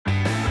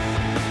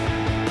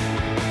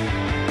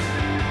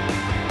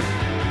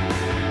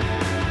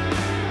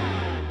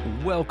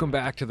Welcome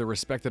back to the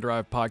Respect the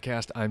Drive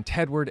podcast. I'm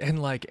Tedward, and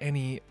like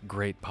any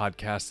great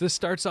podcast, this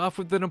starts off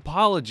with an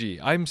apology.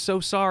 I'm so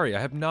sorry.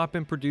 I have not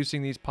been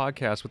producing these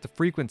podcasts with the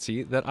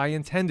frequency that I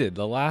intended.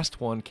 The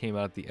last one came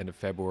out at the end of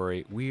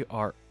February. We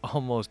are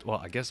almost, well,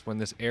 I guess when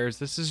this airs,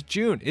 this is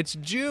June. It's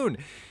June.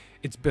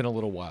 It's been a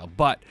little while,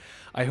 but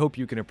I hope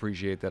you can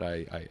appreciate that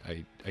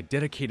I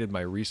dedicated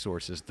my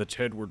resources, the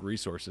Tedward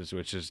resources,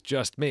 which is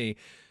just me,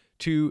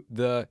 to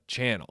the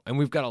channel. And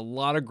we've got a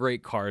lot of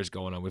great cars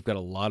going on. We've got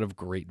a lot of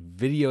great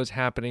videos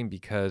happening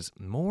because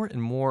more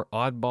and more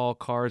oddball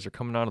cars are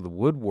coming out of the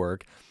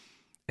woodwork,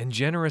 and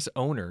generous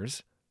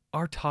owners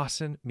are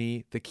tossing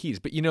me the keys.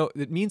 But you know,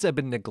 it means I've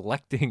been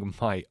neglecting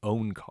my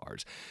own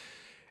cars.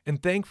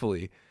 And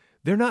thankfully,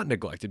 they're not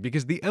neglected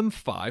because the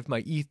M5,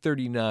 my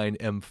E39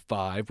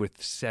 M5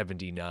 with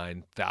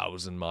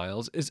 79,000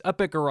 miles, is up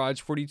at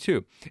Garage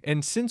 42.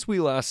 And since we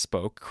last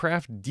spoke,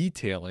 Craft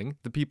Detailing,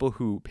 the people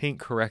who paint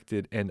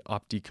corrected and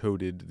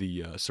opti-coated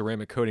the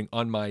ceramic coating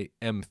on my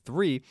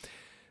M3,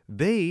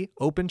 they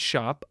opened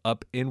shop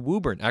up in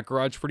Woburn at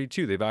Garage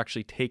 42. They've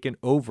actually taken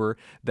over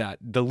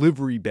that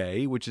delivery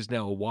bay, which is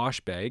now a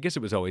wash bay. I guess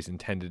it was always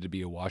intended to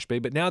be a wash bay,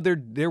 but now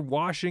they're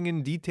washing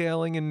and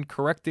detailing and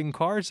correcting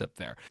cars up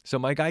there. So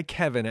my guy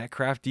Kevin at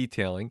Craft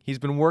Detailing, he's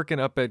been working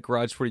up at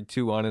Garage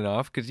 42 on and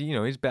off because, you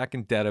know, he's back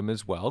in Dedham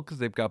as well because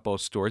they've got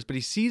both stores. But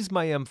he sees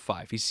my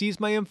M5. He sees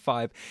my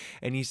M5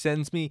 and he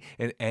sends me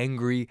an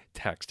angry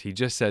text. He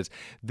just says,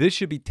 "This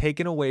should be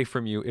taken away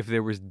from you. If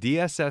there was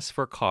DSS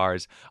for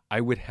cars,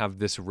 I would have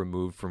this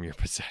removed from your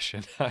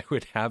possession. I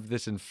would have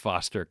this in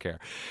foster care."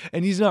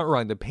 And he's not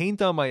wrong. The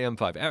paint on my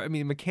M5, I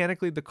mean,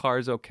 mechanically the car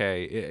is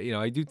okay. You know,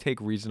 I do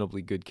take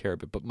reasonably good care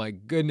of it, but my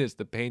goodness,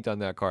 the paint on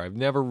that car, I've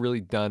never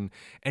really done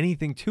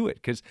anything to it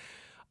because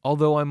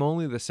although I'm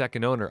only the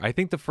second owner, I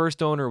think the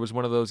first owner was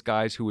one of those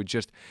guys who would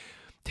just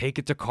take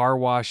it to car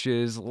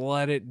washes,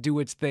 let it do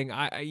its thing.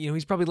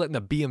 He's probably letting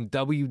the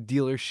BMW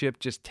dealership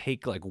just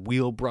take like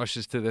wheel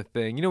brushes to the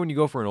thing. You know, when you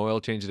go for an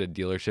oil change at a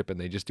dealership and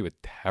they just do a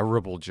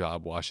terrible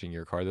job washing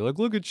your car, they're like,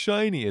 "Look, it's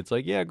shiny." It's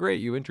like, yeah, great.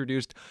 You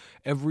introduced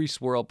every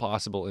swirl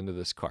possible into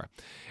this car.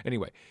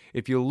 Anyway,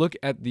 if you look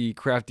at the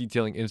Craft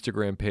Detailing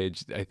Instagram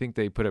page, I think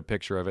they put a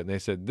picture of it and they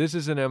said, "This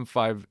is an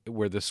M5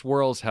 where the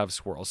swirls have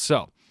swirls."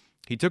 So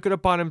he took it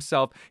upon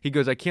himself. He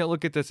goes, "I can't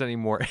look at this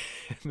anymore."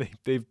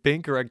 They've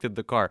paint corrected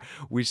the car.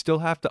 We still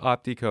have to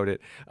opti-coat it.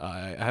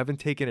 I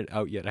haven't taken it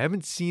out yet. I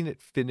haven't seen it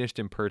finished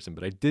in person,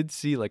 but I did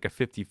see like a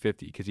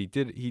 50-50 because he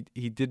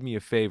did me a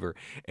favor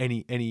and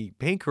he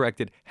paint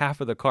corrected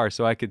half of the car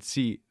so I could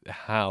see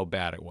how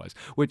bad it was,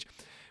 which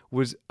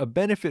was a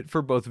benefit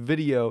for both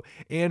video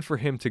and for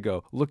him to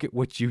go, "Look at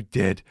what you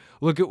did.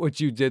 Look at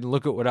what you did and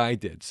look at what I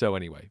did." So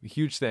anyway,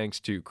 huge thanks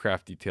to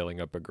Craft Detailing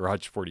up at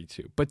Garage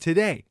 42. But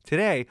today,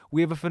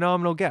 we have a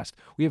phenomenal guest.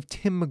 We have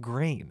Tim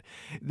McGrain.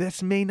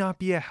 This may not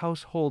be a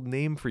household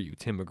name for you,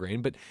 Tim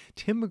McGrain, but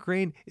Tim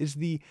McGrain is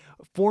the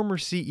former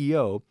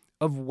CEO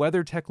of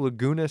WeatherTech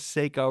Laguna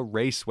Seca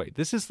Raceway.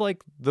 This is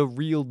like the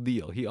real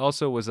deal. He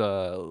also was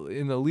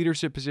in the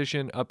leadership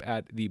position up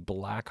at the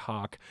Black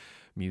Hawk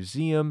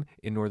Museum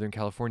in Northern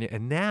California,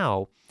 and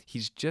now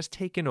he's just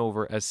taken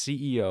over as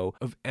CEO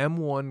of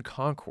M1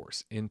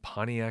 Concourse in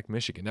Pontiac,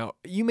 Michigan. Now,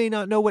 you may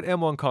not know what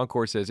M1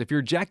 Concourse is. If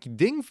you're a Jackie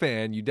Ding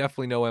fan, you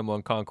definitely know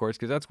M1 Concourse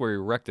because that's where he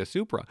wrecked a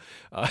Supra,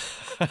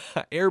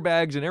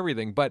 airbags and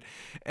everything. But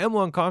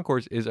M1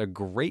 Concourse is a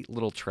great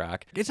little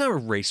track. It's not a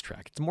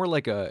racetrack. It's more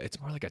like a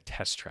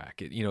test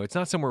track. It's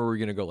not somewhere where we're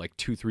gonna go like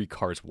 2-3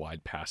 cars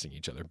wide passing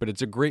each other. But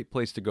it's a great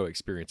place to go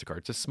experience a car.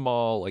 It's a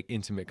small, like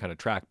intimate kind of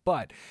track,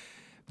 but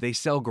they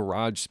sell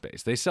garage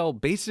space. They sell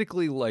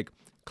basically like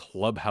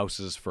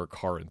clubhouses for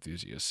car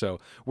enthusiasts. So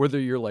whether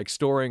you're like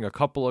storing a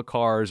couple of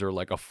cars or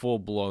like a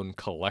full-blown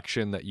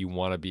collection that you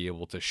want to be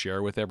able to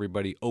share with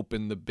everybody,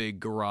 open the big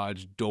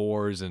garage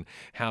doors and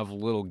have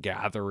little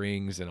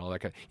gatherings and all that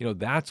kind of,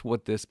 that's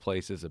what this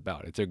place is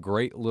about. It's a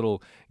great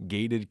little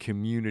gated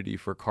community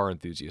for car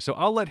enthusiasts. So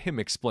I'll let him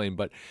explain,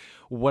 but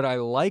what I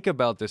like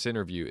about this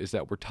interview is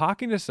that we're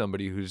talking to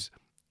somebody who's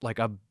like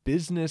a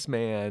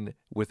businessman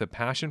with a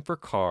passion for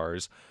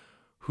cars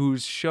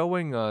who's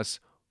showing us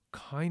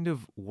kind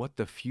of what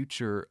the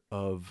future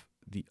of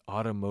the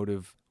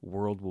automotive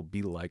world will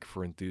be like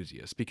for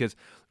enthusiasts. Because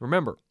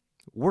remember,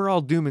 we're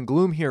all doom and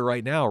gloom here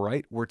right now,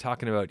 right? We're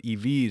talking about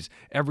EVs.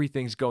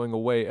 Everything's going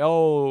away.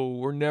 Oh,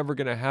 we're never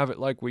going to have it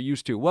like we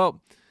used to.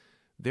 Well,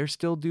 there's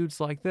still dudes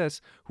like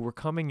this who are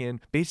coming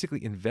in,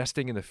 basically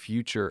investing in the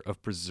future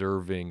of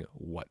preserving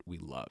what we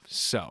love.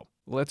 So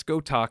let's go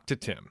talk to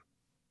Tim.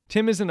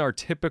 Tim isn't our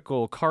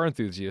typical car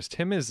enthusiast.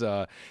 Tim is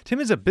a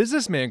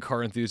businessman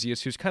car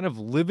enthusiast who's kind of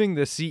living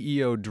the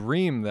CEO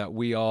dream that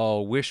we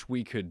all wish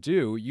we could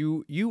do.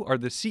 You are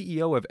the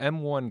CEO of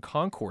M1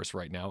 Concourse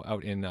right now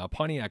out in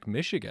Pontiac,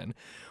 Michigan,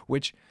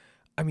 which,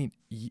 I mean,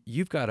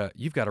 you've got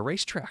a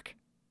racetrack.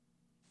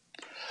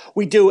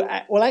 We do.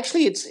 Well,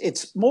 actually,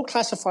 it's more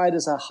classified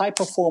as a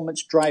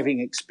high-performance driving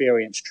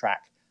experience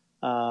track.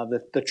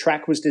 The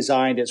track was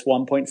designed, it's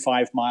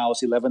 1.5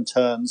 miles, 11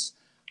 turns.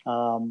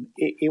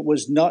 It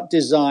was not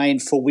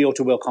designed for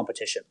wheel-to-wheel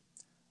competition.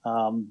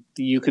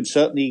 You can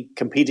certainly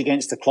compete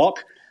against the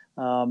clock.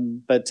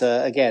 But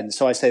again,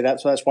 so I say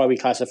that's why we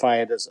classify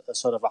it as a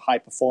sort of a high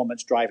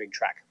performance driving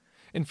track.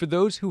 And for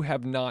those who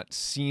have not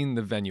seen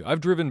the venue,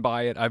 I've driven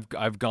by it.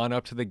 I've gone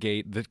up to the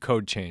gate. The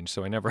code changed,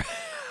 so I never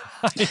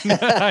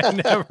I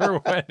never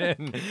went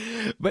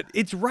in. But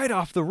it's right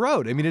off the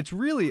road. I mean, it's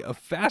really a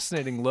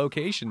fascinating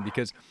location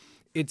because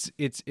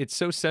it's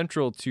so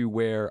central to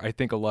where I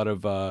think a lot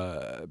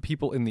of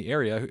people in the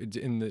area,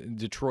 in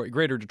the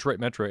greater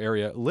Detroit metro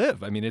area,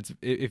 live. I mean, it's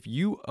if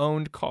you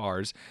owned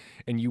cars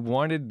and you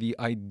wanted the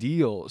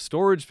ideal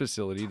storage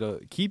facility to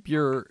keep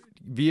your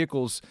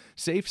vehicles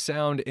safe,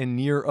 sound, and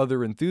near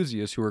other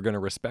enthusiasts who are going to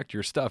respect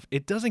your stuff,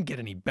 it doesn't get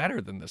any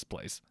better than this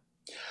place.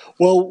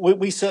 Well,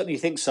 we certainly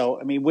think so.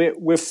 I mean,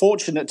 we're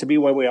fortunate to be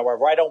where we are. We're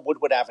right on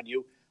Woodward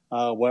Avenue.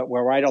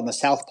 We're right on the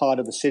south part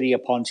of the city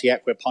of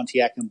Pontiac, where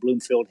Pontiac and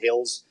Bloomfield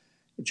Hills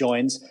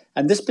joins.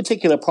 And this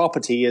particular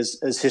property is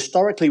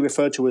historically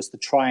referred to as the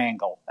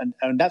Triangle,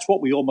 and that's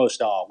what we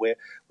almost are.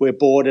 We're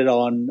bordered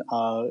on,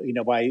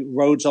 by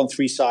roads on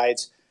three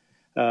sides.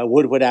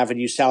 Woodward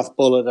Avenue, South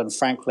Bullard, and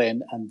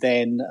Franklin, and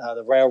then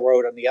the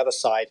railroad on the other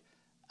side.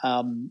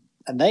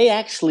 And they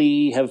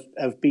actually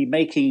have been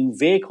making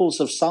vehicles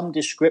of some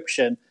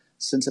description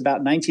since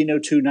about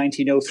 1902,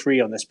 1903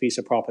 on this piece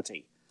of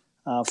property.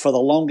 For the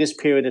longest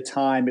period of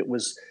time, it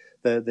was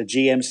the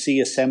GMC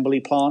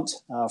assembly plant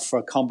for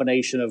a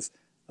combination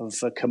of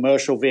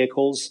commercial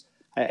vehicles.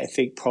 I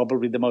think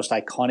probably the most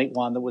iconic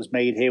one that was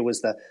made here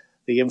was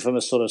the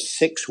infamous sort of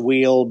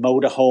six-wheel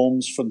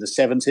motorhomes from the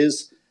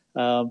 70s.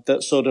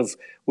 That sort of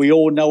we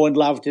all know and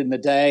loved in the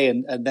day,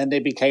 and then they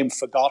became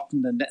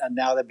forgotten, and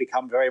now they've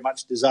become very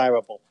much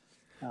desirable.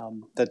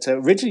 That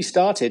originally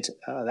started,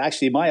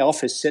 actually my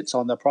office sits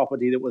on the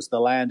property that was the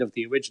land of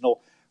the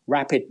original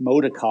Rapid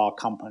Motor Car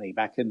Company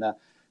back in the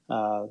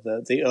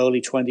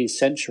early 20th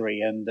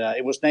century, and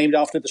it was named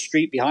after the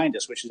street behind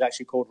us, which is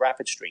actually called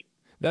Rapid Street.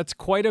 That's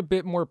quite a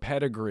bit more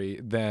pedigree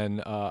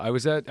than I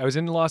was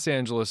in Los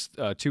Angeles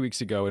 2 weeks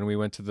ago, and we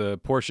went to the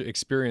Porsche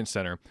Experience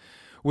Center,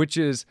 which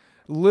is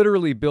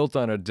literally built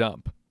on a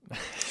dump.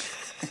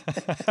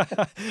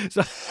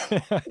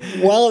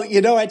 Well,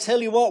 I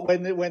tell you what,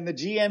 when the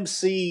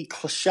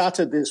GMC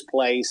shuttered this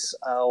place,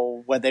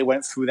 when they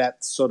went through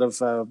that sort of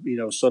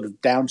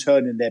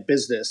downturn in their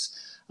business,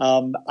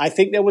 I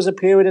think there was a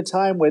period of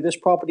time where this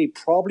property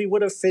probably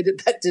would have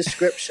fitted that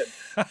description.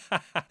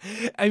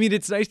 I mean,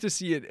 it's nice to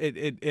see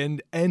it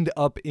end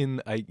up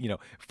in,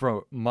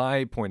 from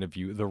my point of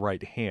view, the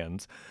right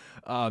hands.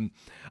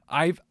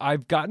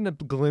 I've gotten a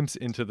glimpse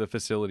into the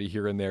facility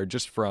here and there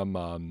just from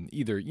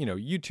either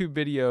YouTube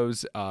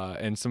videos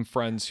and some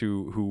friends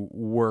who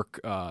work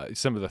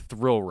some of the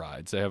thrill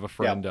rides. I have a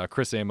friend,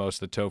 Chris Amos,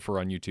 the Topher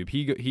on YouTube.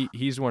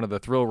 He's one of the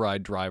thrill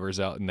ride drivers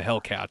out in the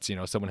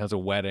Hellcats. Someone has a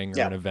wedding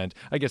or an event.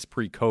 I guess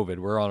pre-COVID,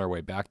 we're on our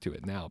way back to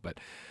it now. But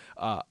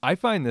I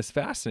find this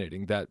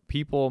fascinating that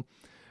people,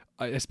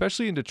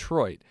 especially in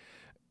Detroit,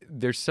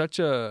 there's such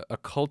a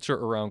culture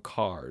around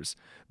cars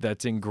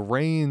that's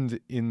ingrained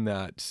in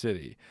that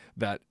city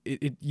that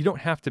you don't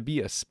have to be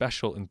a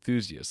special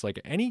enthusiast. Like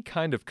any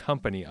kind of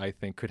company, I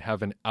think, could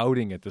have an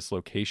outing at this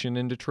location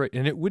in Detroit,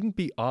 and it wouldn't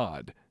be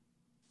odd.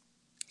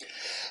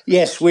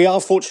 Yes, we are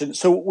fortunate.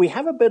 So we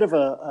have a bit of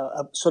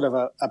a sort of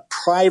a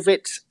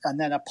private and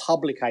then a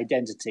public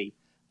identity.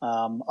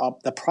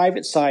 The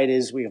private side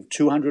is we have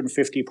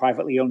 250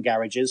 privately owned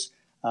garages,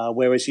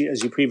 whereas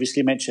as you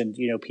previously mentioned,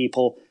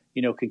 people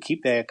can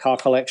keep their car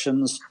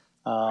collections.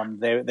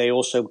 They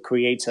also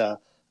create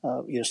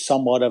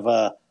somewhat of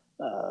I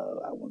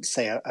wouldn't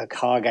say a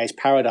car guy's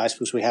paradise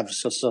because we have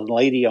some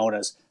lady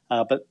owners,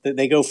 but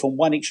they go from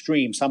one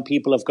extreme. Some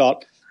people have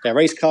got their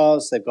race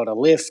cars, they've got a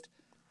lift,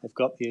 they've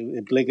got the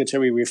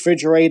obligatory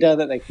refrigerator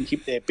that they can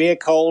keep their beer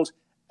cold,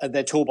 and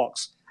their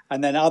toolbox.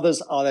 And then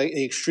others are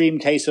the extreme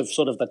case of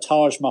sort of the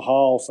Taj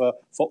Mahal for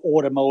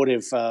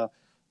automotive.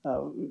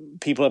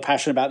 People are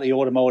passionate about the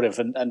automotive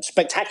and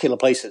spectacular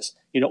places,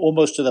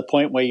 almost to the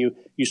point where you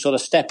sort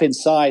of step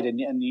inside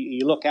and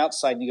you look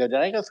outside and you go, did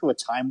I go through a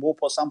time warp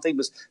or something?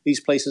 Because these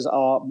places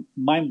are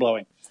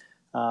mind-blowing.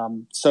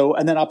 And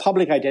then our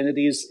public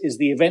identity is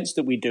the events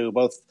that we do,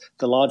 both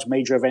the large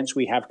major events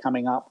we have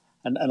coming up,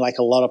 and like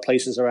a lot of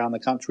places around the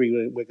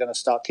country, we're going to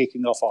start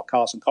kicking off our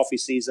Cars and Coffee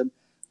season.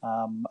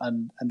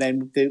 And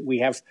then we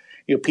have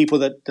people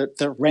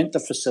that rent the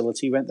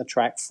facility, rent the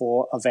track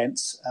for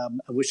events,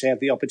 which they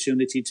have the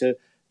opportunity to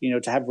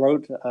have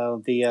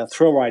the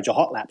thrill rides or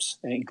hot laps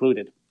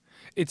included.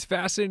 It's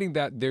fascinating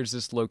that there's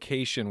this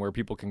location where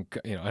people can,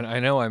 and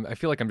I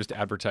feel like I'm just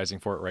advertising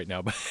for it right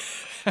now,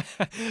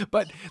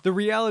 but the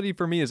reality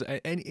for me is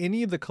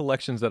any of the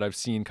collections that I've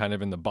seen kind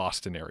of in the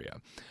Boston area,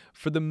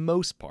 for the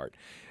most part,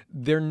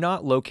 they're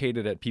not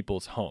located at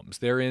people's homes.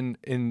 They're in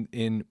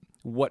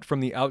what from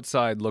the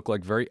outside look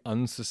like very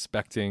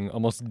unsuspecting,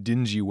 almost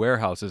dingy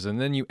warehouses. And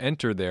then you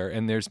enter there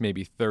and there's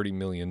maybe $30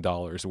 million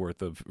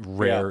worth of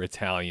rare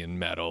Italian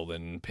metal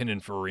and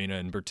Pininfarina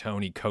and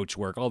Bertoni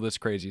coachwork, all this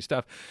crazy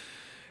stuff.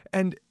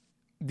 And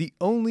the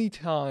only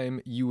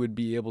time you would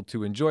be able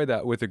to enjoy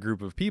that with a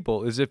group of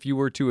people is if you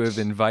were to have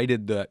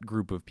invited that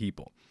group of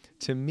people.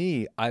 To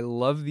me, I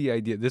love the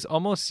idea. This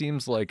almost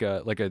seems like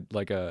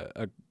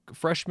a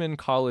freshman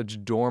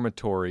college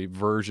dormitory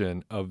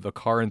version of the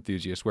Car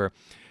Enthusiast, where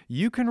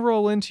you can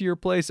roll into your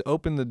place,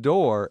 open the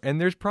door, and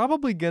there's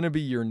probably going to be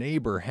your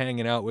neighbor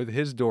hanging out with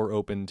his door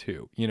open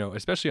too. You know,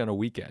 especially on a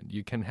weekend,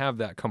 you can have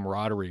that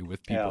camaraderie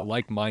with people,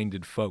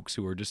 like-minded folks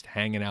who are just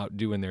hanging out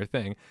doing their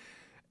thing.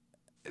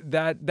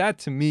 That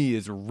to me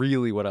is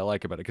really what I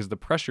like about it, because the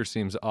pressure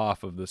seems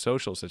off of the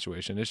social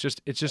situation. It's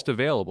just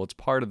available. It's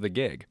part of the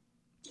gig.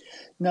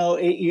 No,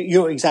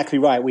 you're exactly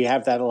right. We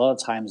have that a lot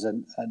of times,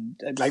 and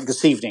like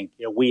this evening,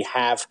 we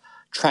have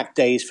track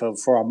days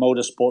for our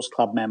motorsports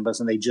club members,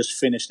 and they just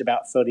finished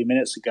about 30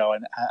 minutes ago,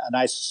 and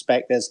I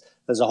suspect there's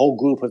a whole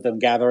group of them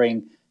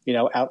gathering,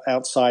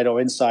 outside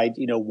or inside,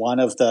 one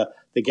of the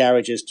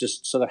garages,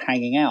 just sort of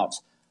hanging out.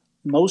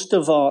 Most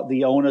of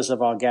the owners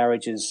of our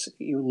garages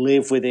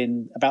live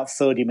within about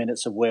 30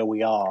 minutes of where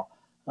we are.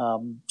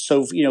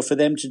 So, for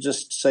them to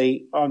just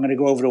say, I'm going to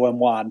go over to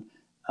M1,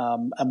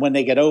 and when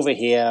they get over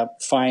here,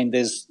 find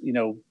there's,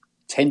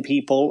 10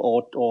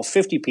 people or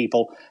 50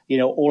 people,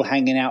 all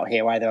hanging out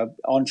here, either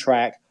on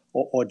track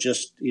or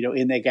just,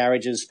 in their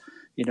garages,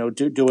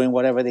 doing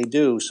whatever they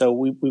do. So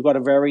we've got a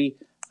very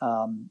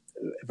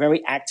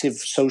active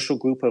social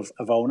group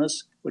of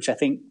owners, which I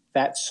think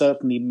that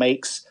certainly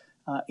makes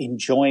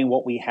enjoying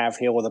what we have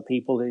here, or the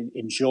people who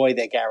enjoy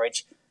their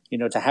garage,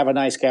 to have a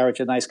nice garage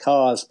and nice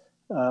cars,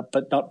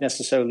 but not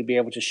necessarily be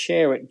able to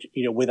share it,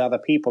 with other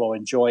people or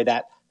enjoy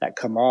that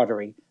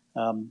camaraderie.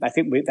 I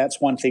think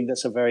that's one thing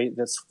that's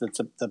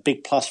a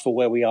big plus for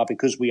where we are,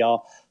 because we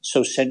are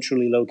so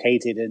centrally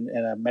located in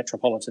a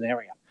metropolitan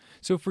area.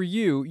 So for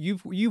you,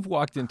 you've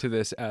walked into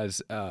this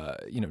as,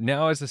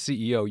 now as the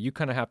CEO, you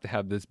kind of have to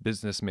have this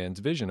businessman's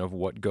vision of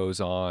what goes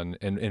on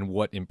and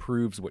what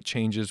improves, what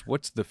changes,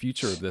 what's the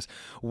future of this.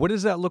 What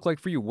does that look like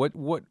for you?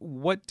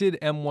 What did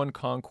M1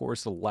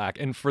 Concourse lack?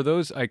 And for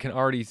those, I can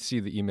already see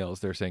the emails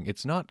they're saying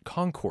it's not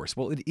concourse.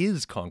 Well, it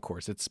is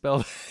concourse. It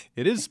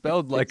is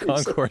spelled like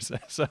concourse.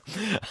 So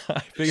I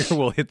figure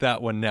we'll hit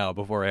that one now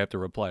before I have to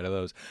reply to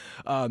those.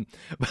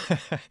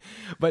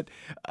 But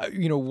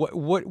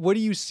what do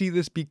you see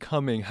this becoming?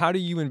 How do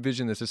you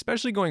envision this,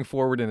 especially going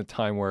forward in a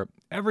time where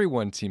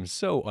everyone seems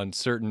so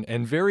uncertain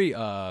and very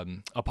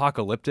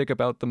apocalyptic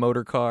about the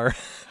motor car,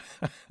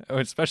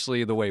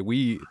 especially the way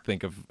we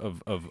think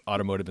of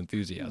automotive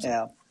enthusiasm?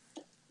 Yeah.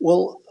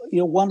 Well,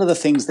 one of the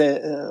things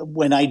that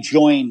when I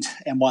joined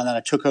M1 and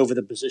I took over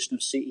the position of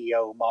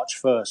CEO March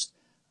 1st,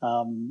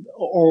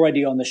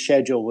 already on the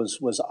schedule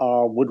was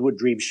our Woodward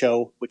Dream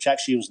Show, which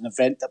actually was an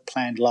event that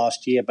planned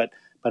last year, but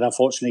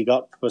unfortunately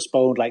got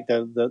postponed like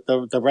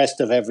the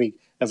rest of every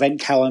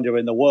event calendar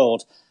in the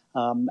world,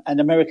 and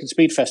American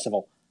Speed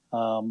Festival,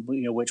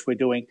 which we're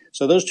doing.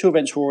 So those two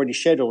events were already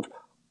scheduled.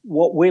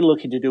 What we're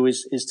looking to do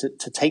is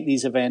to take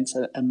these events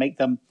and make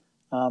them,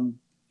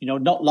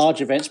 not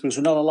large events, because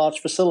we're not a large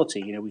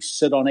facility. We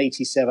sit on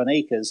 87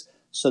 acres,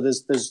 so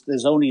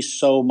there's only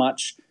so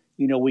much,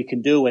 we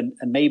can do, and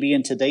maybe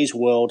in today's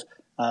world,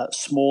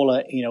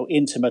 smaller,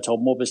 intimate or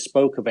more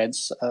bespoke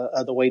events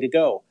are the way to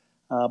go.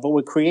 But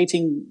we're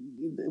creating,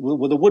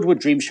 the Woodward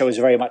Dream Show is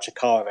very much a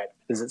car event,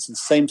 because it's the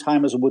same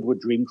time as a Woodward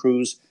Dream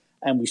Cruise,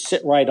 and we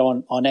sit right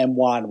on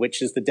M1,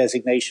 which is the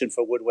designation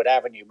for Woodward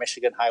Avenue,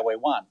 Michigan Highway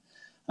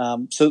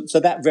 1. So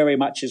that very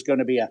much is going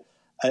to be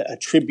a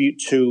tribute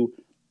to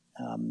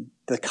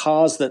the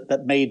cars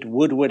that made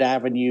Woodward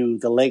Avenue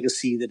the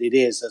legacy that it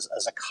is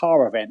as a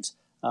car event,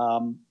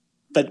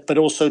 but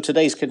also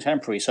today's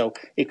contemporary. So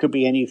it could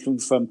be anything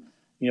from,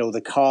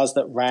 the cars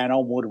that ran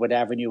on Woodward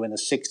Avenue in the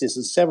 60s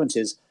and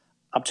 70s,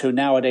 up to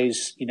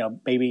nowadays,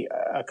 maybe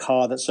a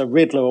car that's a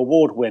Riddler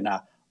Award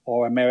winner,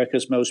 or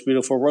America's Most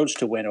Beautiful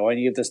Roadster winner, or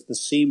any of the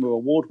SEMA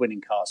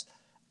award-winning cars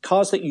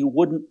that you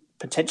wouldn't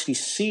potentially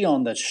see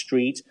on the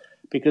street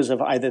because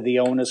of either the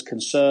owner's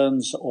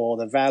concerns or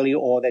the value,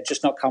 or they're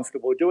just not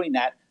comfortable doing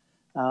that.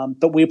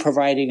 But we're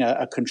providing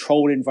a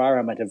controlled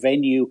environment, a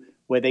venue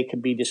where they can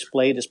be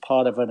displayed as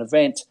part of an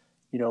event,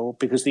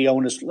 because the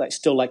owners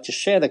still like to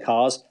share the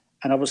cars,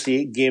 and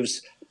obviously it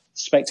gives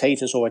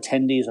spectators or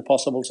attendees are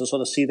possible to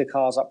sort of see the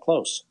cars up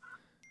close.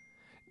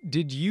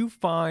 Did you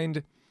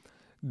find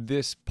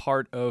this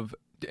part of,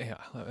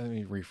 let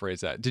me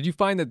rephrase that. Did you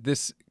find that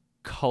this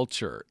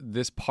culture,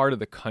 this part of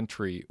the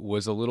country,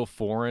 was a little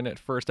foreign at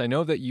first? I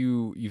know that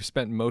you've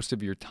spent most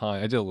of your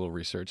time, I did a little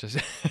research,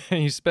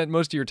 you spent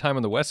most of your time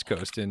on the West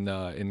Coast in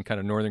kind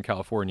of Northern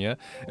California.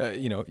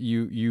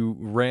 You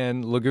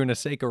ran Laguna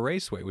Seca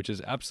Raceway, which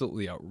is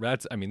absolutely,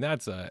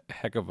 that's a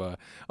heck of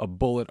a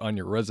bullet on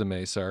your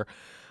resume, sir.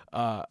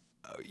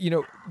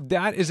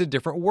 That is a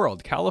different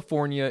world.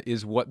 California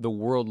is what the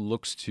world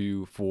looks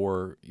to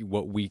for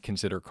what we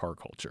consider car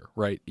culture,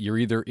 right? You're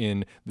either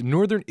in the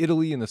northern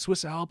Italy in the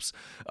Swiss Alps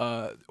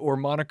or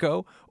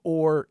Monaco,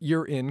 or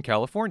you're in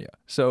California.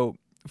 So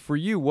for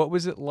you, what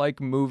was it like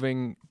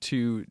moving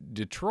to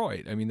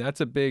Detroit? I mean, that's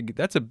a big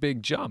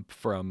jump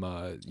from,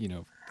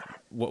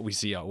 what we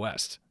see out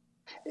west.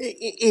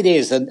 It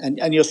is,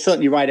 and you're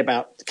certainly right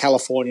about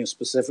California,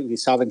 specifically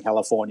Southern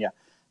California.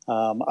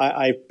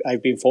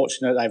 I've been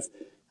fortunate. I've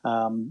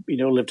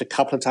lived a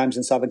couple of times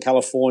in Southern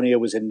California,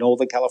 was in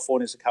Northern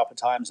California a couple of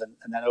times, and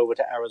then over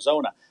to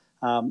Arizona.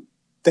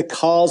 The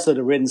cars that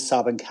are in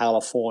Southern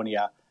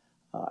California,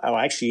 or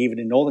actually even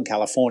in Northern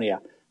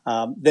California,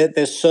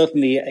 there's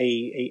certainly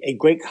a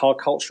great car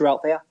culture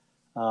out there.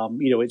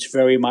 It's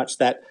very much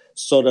that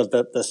sort of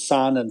the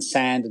sun and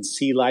sand and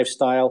sea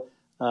lifestyle.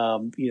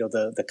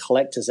 The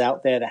collectors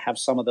out there that have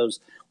some of those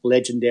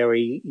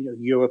legendary,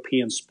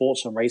 European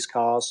sports and race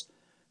cars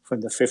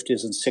from the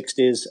 50s and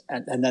 60s,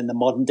 and then the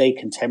modern day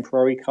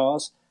contemporary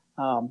cars,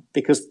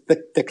 because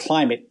the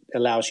climate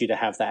allows you to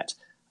have that.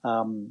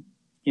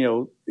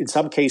 In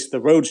some cases the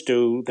roads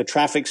do. The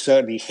traffic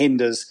certainly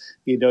hinders,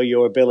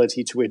 your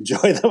ability to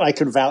enjoy them. I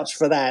can vouch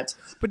for that.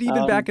 But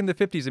even back in the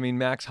 50s, I mean,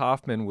 Max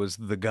Hoffman was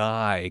the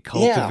guy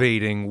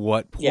cultivating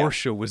what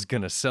Porsche was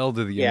going to sell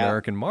to the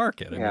American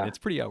market. I mean, it's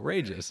pretty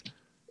outrageous.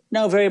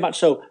 No, very much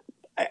so.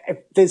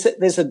 There's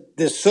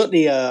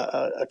certainly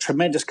a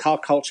tremendous car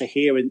culture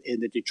here in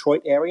the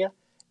Detroit area.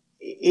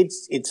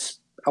 It's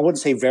I wouldn't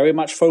say very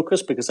much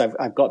focused, because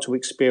I've got to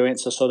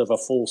experience a sort of a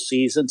full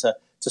season to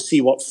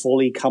see what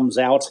fully comes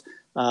out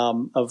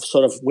of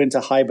sort of winter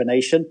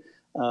hibernation,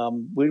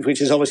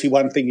 which is obviously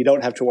one thing you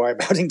don't have to worry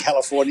about in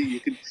California.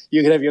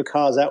 You can have your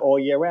cars out all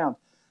year round.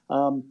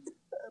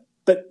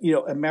 But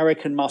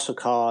American muscle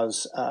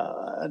cars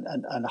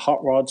and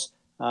hot rods.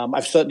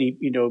 I've certainly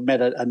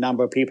met a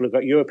number of people who've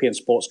got European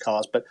sports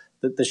cars, but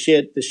the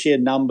sheer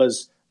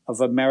numbers of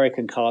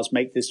American cars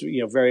make this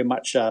very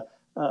much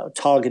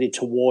targeted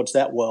towards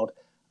that world.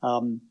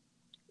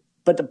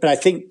 But I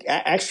think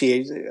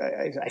actually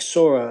I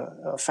saw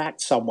a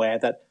fact somewhere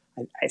that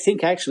I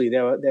think actually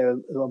there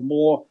are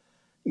more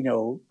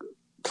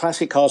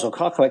classic cars or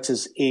car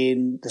collectors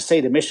in the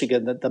state of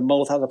Michigan than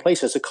most other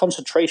places. The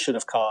concentration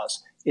of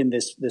cars in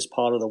this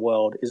part of the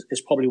world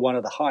is probably one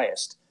of the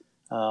highest.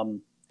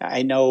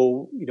 I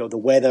know the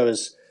weather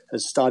has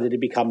started to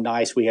become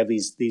nice. We have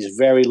these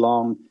very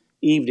long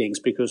evenings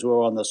because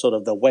we're on the sort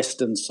of the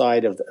western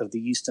side of the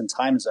Eastern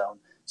time zone.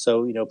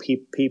 So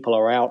people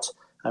are out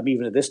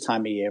even at this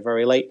time of year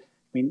very late. I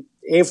mean,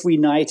 every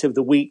night of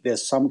the week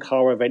there's some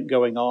car event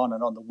going on,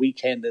 and on the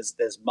weekend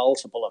there's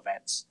multiple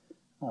events.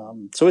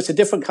 So it's a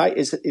different kind.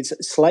 It's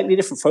a slightly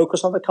different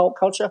focus on the cult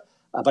culture,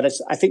 but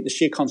I think the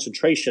sheer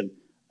concentration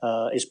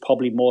is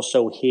probably more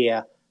so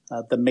here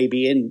than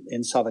maybe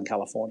in Southern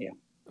California.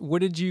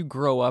 What did you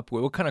grow up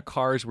with? What kind of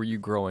cars were you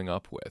growing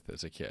up with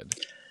as a kid?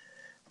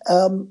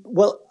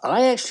 Well,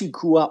 I actually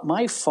grew up.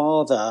 My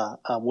father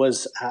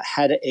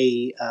had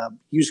a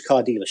used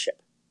car dealership,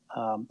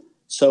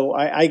 so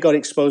I got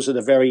exposed at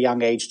a very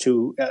young age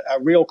to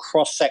a real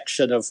cross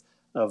section of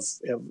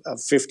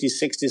 50s,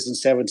 60s, and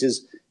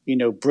 70s.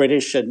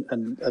 British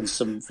and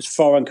some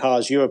foreign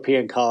cars,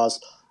 European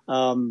cars.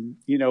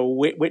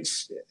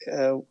 Which.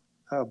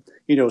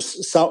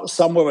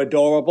 Some were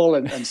adorable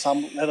and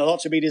some had a lot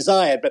to be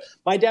desired. But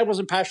my dad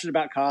wasn't passionate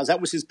about cars.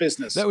 That was his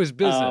business. That was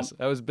business.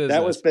 That was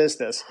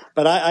business.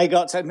 But I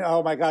got to,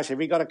 oh my gosh, if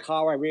he got a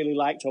car I really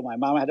liked, or my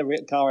mom had a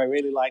car I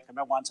really liked. I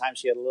remember one time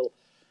she had a little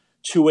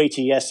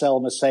 280 SL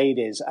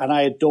Mercedes, and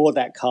I adored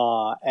that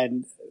car.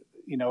 And,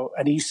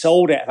 and he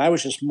sold it, and I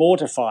was just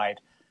mortified.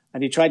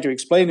 And he tried to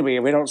explain to me,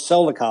 we don't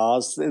sell the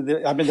cars.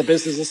 I'm in the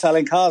business of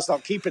selling cars,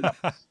 not keeping them.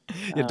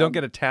 Don't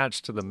get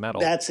attached to the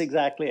metal. That's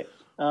exactly it.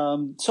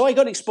 So I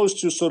got exposed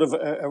to sort of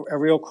a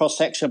real cross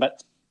section,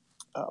 but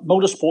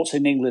motorsports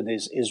in England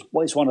is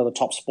one of the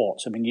top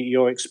sports. I mean,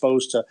 you're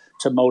exposed to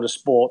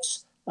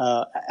motorsports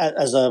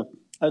as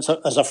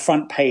a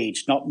front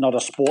page, not a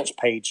sports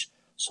page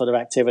sort of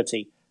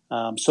activity.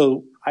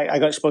 So I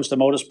got exposed to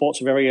motorsports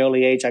at a very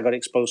early age. I got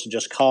exposed to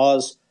just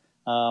cars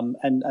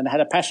and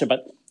had a passion.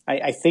 But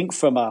I think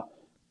from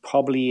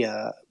probably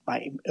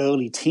my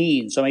early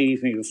teens, or maybe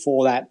even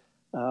before that,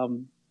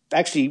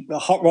 actually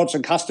hot rods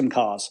and custom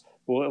cars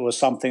was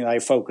something I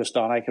focused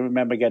on. I can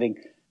remember getting,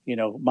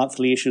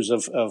 monthly issues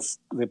of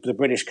the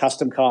British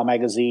Custom Car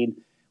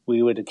magazine.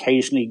 We would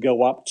occasionally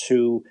go up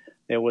to,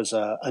 there was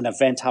an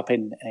event up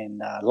in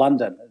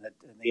London,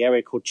 in the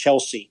area called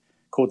Chelsea,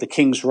 called the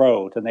King's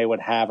Road, and they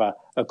would have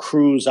a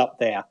cruise up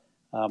there.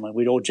 And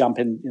we'd all jump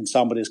in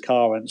somebody's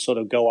car and sort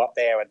of go up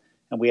there.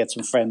 And we had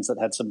some friends that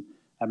had some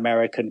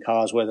American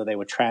cars, whether they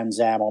were Trans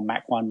Am or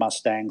Mach 1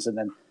 Mustangs, and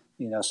then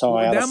some of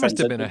my other friends. That must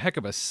have been a heck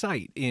of a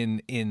sight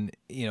in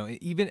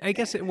even, I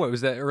guess, what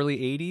was that, early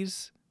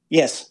 80s?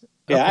 Yes.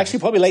 Yeah, okay. Actually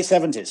probably late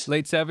 70s.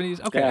 Late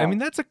 70s? Okay. Yeah. I mean,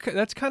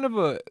 that's kind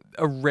of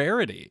a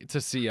rarity to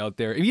see out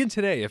there. Even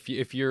today,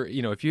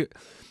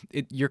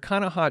 you're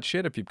kind of hot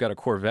shit if you've got a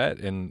Corvette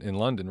in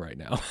London right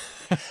now.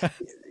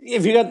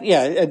 If you got,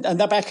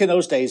 and back in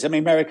those days, I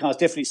mean, American cars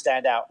definitely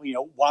stand out.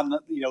 One,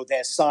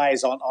 their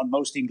size on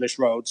most English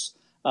roads.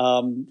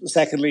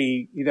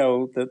 Secondly,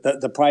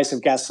 the price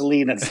of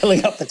gasoline and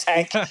filling up the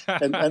tank,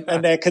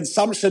 and their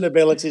consumption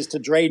abilities to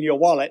drain your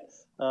wallet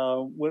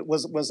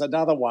was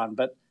another one.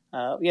 But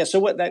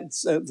so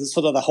that's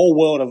sort of the whole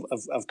world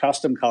of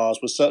custom cars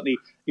was certainly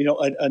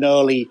an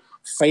early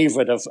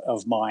favorite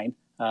of mine.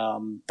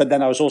 But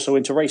then I was also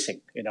into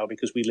racing,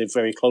 because we live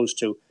very close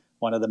to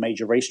one of the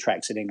major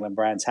racetracks in England,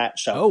 Brands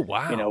Hatch. So, oh,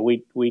 wow.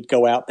 We'd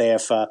go out there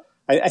for,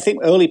 I think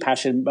early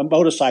passion,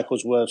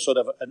 motorcycles were sort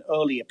of an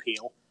early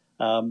appeal.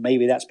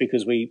 Maybe that's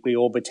because we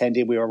all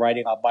pretended we were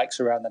riding our bikes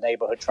around the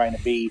neighborhood trying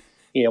to be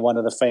one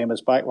of the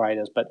famous bike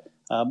riders. But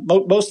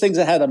most things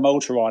that had a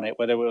motor on it,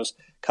 whether it was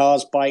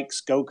cars,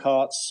 bikes,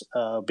 go-karts,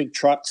 big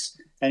trucks,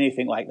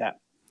 anything like that.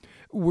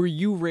 Were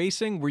you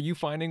racing? Were you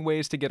finding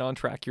ways to get on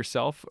track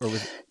yourself? Or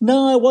was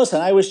No, I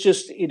wasn't. I was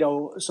just,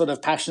 sort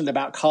of passionate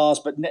about cars,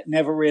 but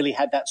never really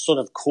had that sort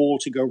of call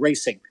to go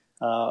racing.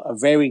 A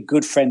very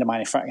good friend of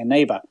mine, in fact, a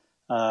neighbor,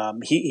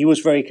 he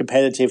was very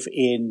competitive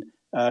in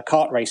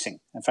kart racing.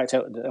 In fact,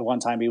 at one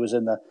time he was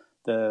in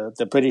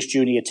the British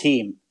junior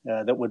team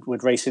that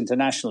would race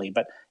internationally.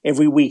 But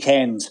every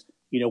weekend,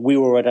 we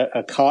were at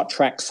a kart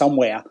track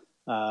somewhere,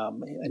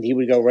 and he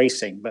would go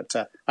racing. But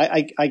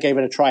I gave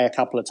it a try a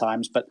couple of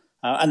times. But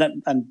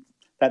and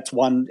that's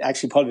one,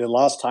 actually probably the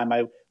last time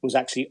I was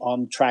actually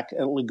on track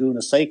at Laguna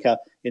Seca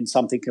in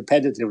something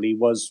competitively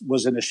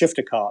was in a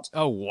shifter kart.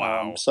 Oh,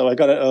 wow. So I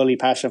got an early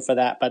passion for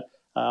that. But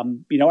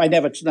I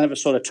never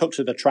sort of took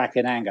to the track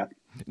in anger.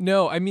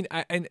 No, I mean,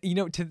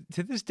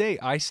 to this day,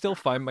 I still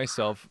find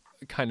myself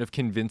kind of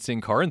convincing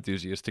car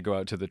enthusiasts to go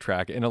out to the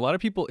track, and a lot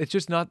of people, it's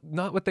just not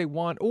what they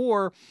want,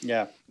 or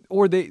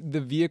the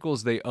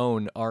vehicles they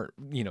own aren't.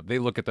 They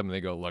look at them and they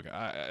go, "Look,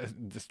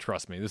 just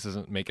trust me, this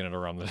isn't making it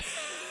around the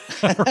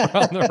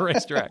around the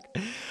racetrack."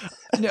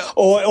 No,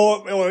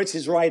 or it's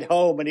his ride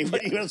home, and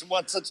he doesn't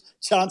want such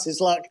chance his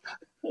luck.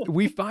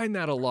 We find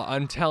that a lot.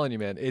 I'm telling you,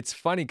 man, it's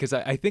funny because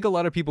I think a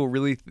lot of people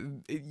really,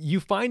 you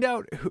find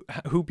out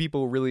who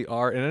people really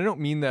are. And I don't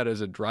mean that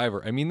as a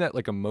driver. I mean that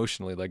like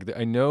emotionally. Like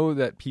I know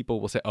that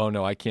people will say, oh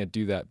no, I can't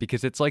do that,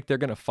 because it's like they're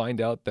going to find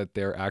out that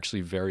they're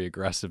actually very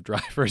aggressive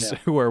drivers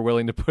who are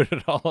willing to put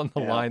it all on the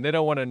line. They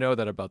don't want to know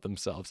that about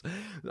themselves.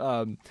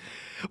 Well,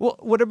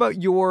 what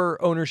about your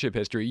ownership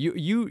history?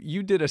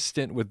 You did a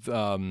stint with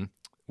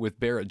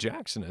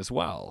Barrett-Jackson as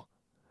well.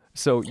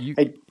 So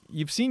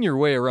you've seen your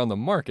way around the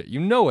market. You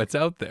know what's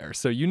out there.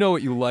 So you know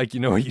what you like, you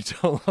know what you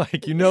don't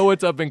like. You know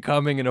what's up and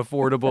coming and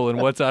affordable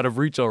and what's out of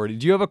reach already.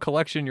 Do you have a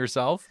collection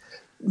yourself?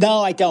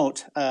 No, I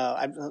don't.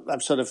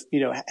 I've sort of,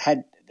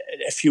 had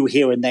a few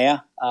here and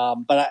there.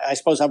 But I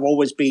suppose I've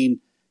always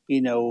been,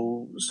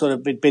 sort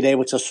of been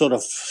able to sort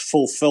of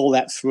fulfill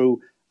that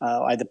through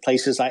either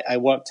places I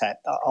worked at.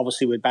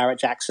 Obviously with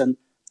Barrett-Jackson,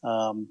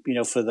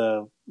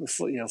 for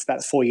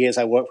about 4 years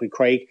I worked with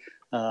Craig.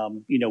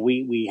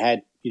 We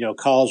had,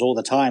 cars all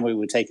the time we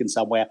were taking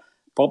somewhere.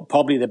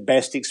 Probably the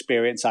best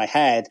experience I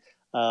had,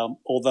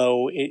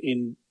 although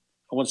I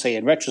won't say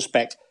in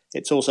retrospect,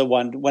 it's also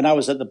one when I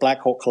was at the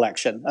Black Hawk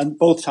collection, and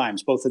both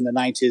times, both in the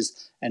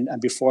 90s and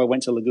before I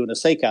went to Laguna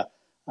Seca,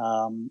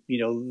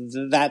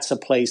 that's a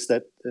place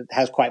that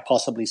has quite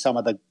possibly some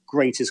of the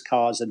greatest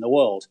cars in the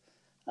world.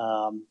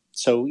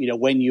 So,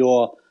 when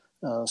you're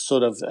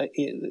sort of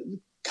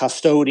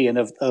custodian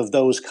of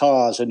those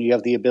cars and you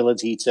have the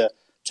ability to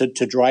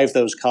drive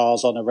those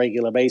cars on a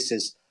regular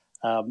basis,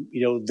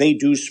 they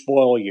do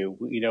spoil you,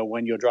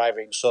 when you're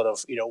driving sort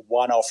of,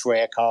 one-off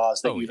rare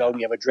cars that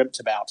only ever dreamt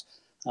about.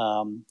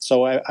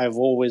 So I've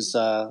always,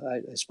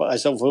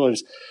 I've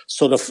always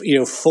sort of,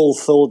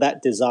 fulfilled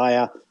that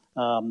desire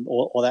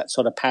or that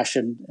sort of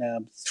passion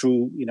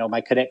through,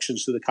 my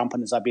connections to the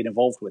companies I've been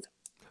involved with.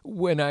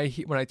 When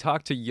I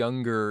talk to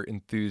younger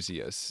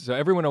enthusiasts, so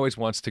everyone always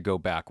wants to go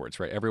backwards,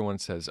 right? Everyone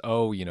says,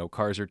 oh,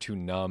 cars are too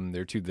numb,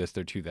 they're too this,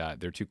 they're too that,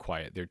 they're too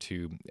quiet, they're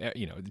too,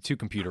 too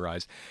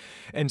computerized.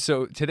 And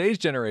so today's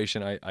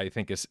generation, I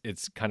think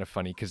it's kind of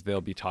funny because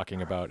they'll be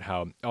talking about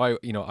how, I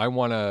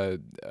want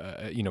an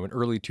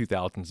early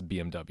 2000s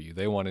BMW.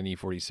 They want an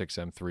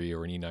E46 M3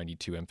 or an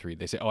E92 M3.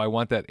 They say, oh, I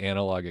want that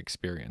analog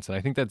experience. And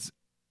I think that's,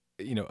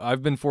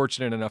 I've been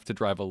fortunate enough to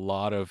drive a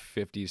lot of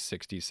 50s,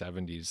 60s,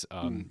 70s,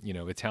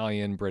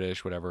 Italian,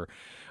 British, whatever,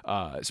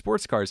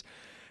 sports cars.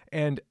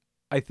 And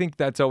I think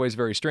that's always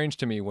very strange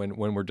to me when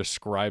we're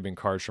describing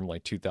cars from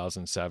like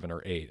 2007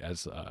 or 8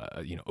 as,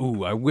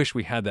 I wish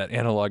we had that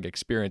analog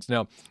experience.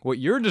 Now, what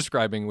you're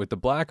describing with the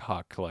Black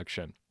Hawk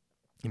collection,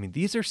 I mean,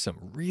 these are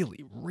some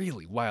really,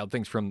 really wild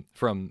things from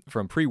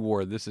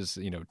pre-war. This is,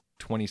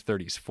 20s,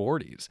 30s,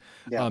 40s.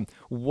 Yeah.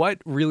 What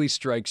really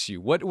strikes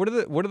you? What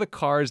are the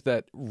cars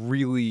that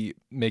really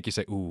make you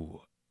say,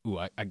 ooh,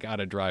 I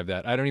gotta drive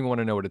that. I don't even want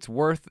to know what it's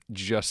worth.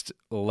 Just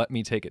let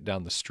me take it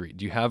down the street.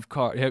 Do you have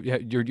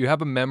do you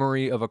have a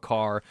memory of a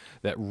car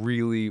that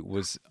really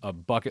was a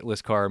bucket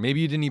list car?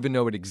 Maybe you didn't even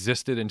know it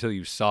existed until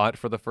you saw it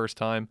for the first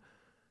time.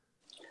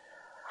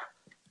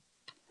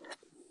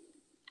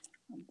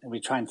 We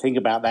try and think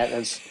about that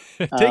as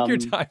take your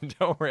time.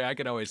 Don't worry, I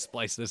can always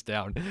splice this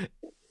down.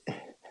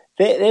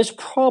 There's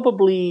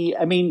probably,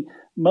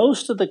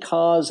 most of the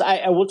cars,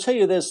 I will tell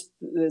you there's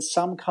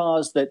some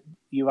cars that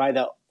you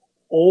either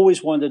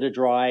always wanted to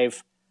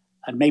drive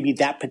and maybe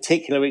that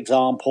particular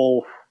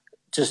example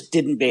just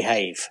didn't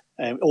behave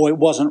or it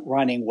wasn't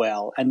running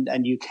well.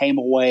 And you came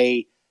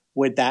away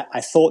with that.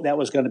 I thought that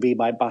was going to be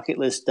my bucket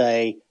list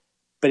day.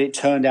 but it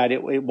turned out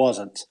it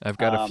wasn't. I've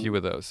got a few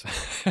of those.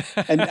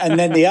 and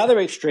then the other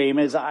extreme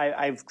is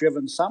I've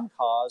driven some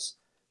cars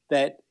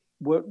that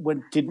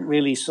didn't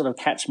really sort of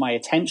catch my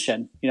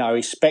attention. I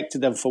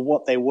respected them for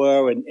what they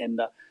were in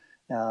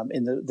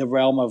the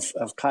realm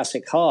of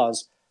classic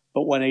cars.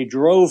 But when I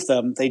drove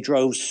them, they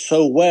drove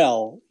so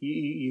well,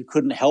 you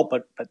couldn't help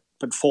but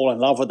fall in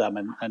love with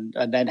them and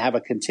then have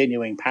a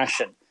continuing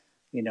passion,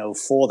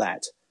 for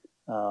that.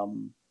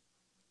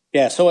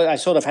 So I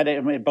sort of had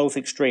it in both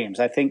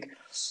extremes. I think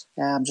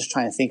I'm just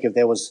trying to think if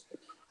there was.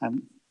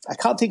 I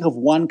can't think of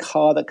one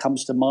car that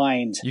comes to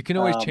mind. You can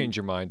always change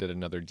your mind at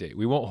another date.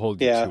 We won't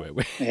hold you to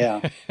it. Yeah.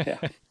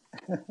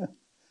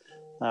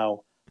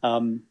 Oh,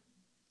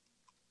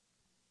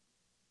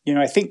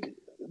 I think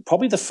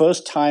probably the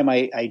first time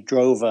I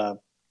drove a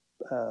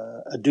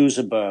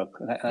Duesenberg,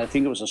 and I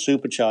think it was a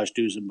supercharged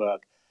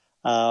Duesenberg.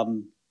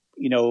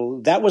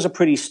 That was a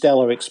pretty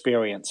stellar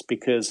experience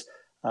because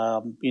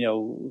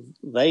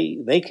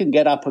they can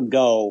get up and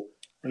go,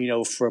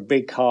 for a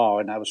big car,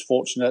 and I was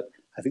fortunate.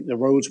 I think the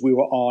roads we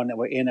were on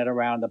were in and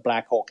around the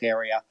Black Hawk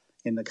area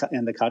in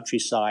the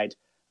countryside,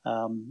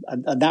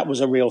 and that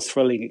was a real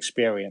thrilling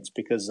experience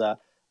because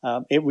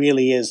it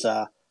really is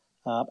an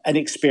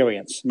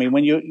experience. I mean,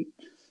 when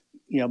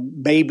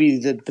maybe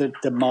the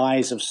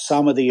demise of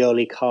some of the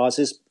early cars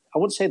is, I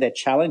wouldn't say they're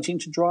challenging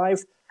to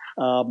drive,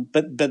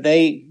 but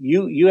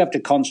you have to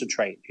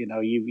concentrate.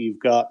 You've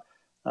got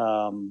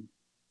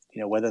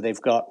whether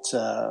they've got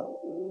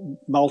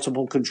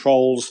multiple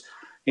controls.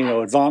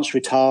 Advanced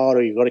retard,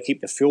 or you've got to keep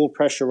the fuel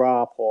pressure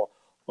up, or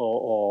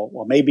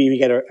maybe you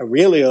get a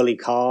really early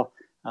car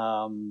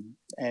and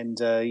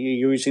you're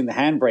using the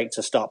handbrake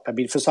to stop. I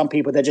mean, for some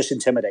people, they're just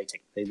intimidating.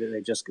 They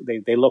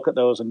look at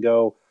those and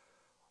go,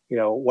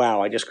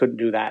 wow, I just couldn't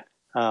do that.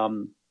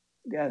 And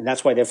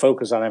that's why they're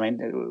focused on. I mean,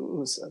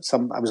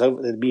 I was over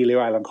at the Amelia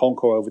Island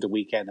Concours over the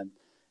weekend, and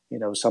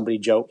somebody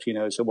joked,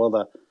 said,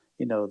 well,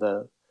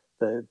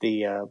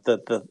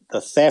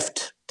 the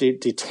theft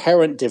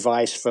deterrent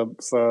device for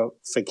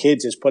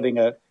kids is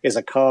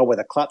a car with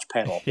a clutch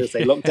pedal, because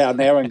they look down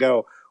there and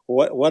go,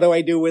 what do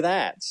I do with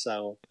that?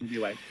 So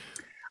anyway,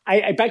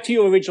 I back to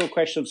your original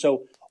question.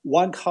 So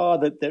one car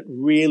that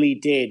really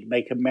did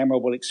make a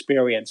memorable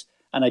experience,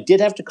 and I did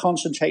have to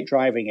concentrate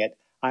driving it.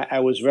 I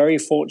was very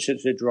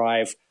fortunate to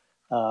drive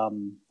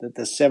the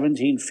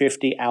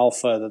 1750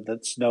 Alfa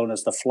that's known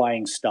as the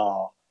Flying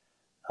Star.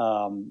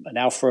 An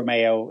Alfa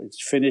Romeo. It's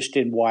finished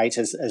in white,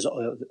 as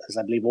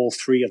I believe all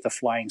three of the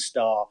Flying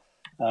Star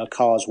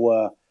cars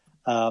were.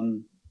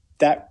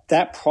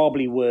 That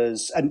probably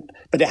was,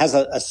 but it has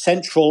a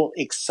central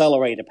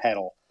accelerator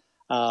pedal,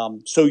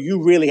 so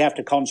you really have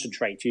to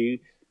concentrate. You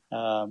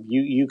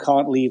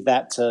can't leave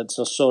that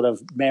to sort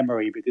of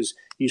memory, because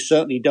you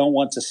certainly don't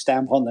want to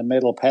stamp on the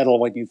middle pedal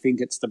when you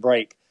think it's the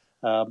brake.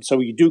 So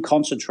you do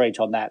concentrate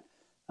on that.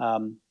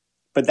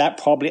 But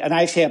that probably, and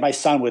I actually had my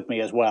son with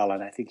me as well,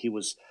 and I think he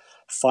was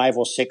 5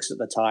 or 6 at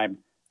the time.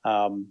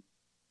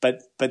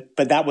 But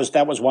that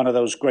was one of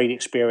those great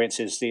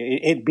experiences.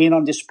 It'd been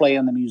on display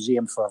in the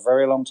museum for a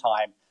very long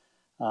time.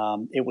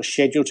 It was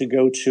scheduled to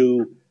go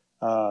to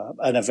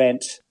an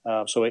event,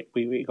 so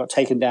we got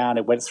taken down.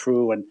 It went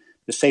through, and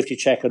the safety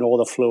check and all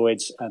the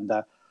fluids, and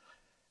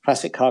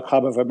Classic Car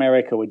Club of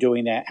America were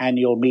doing their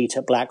annual meet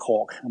at Black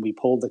Hawk, and we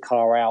pulled the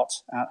car out,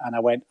 and I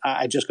went,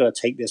 I just got to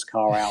take this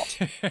car out.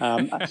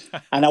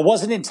 And I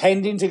wasn't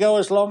intending to go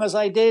as long as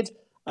I did,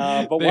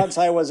 but once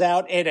I was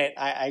out in it,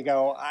 I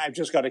go, I've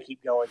just got to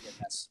keep going in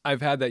this.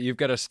 I've had that. You've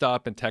got to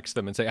stop and text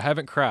them and say, I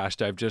haven't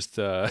crashed. I've just,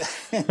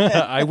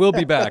 I will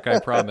be back. I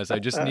promise. I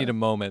just need a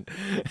moment.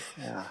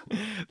 Yeah.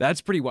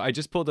 That's pretty wild. I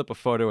just pulled up a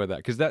photo of that,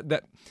 because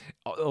that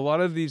a lot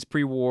of these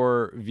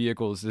pre-war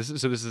vehicles, this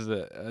is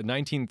a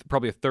 19,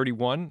 probably a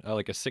 31,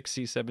 like a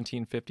 6C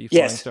 1750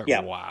 Flying Star.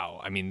 Yeah.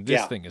 Wow. I mean,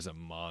 this thing is a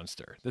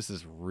monster. This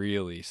is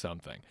really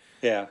something.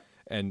 Yeah.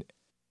 And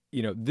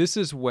this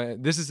is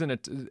in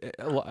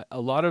a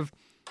lot of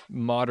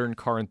modern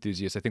car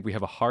enthusiasts, I think we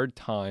have a hard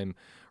time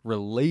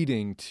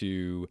relating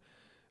to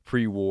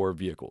pre-war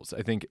vehicles.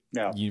 I think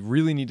you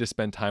really need to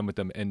spend time with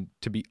them. And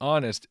to be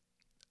honest,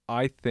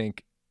 I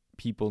think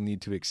people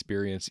need to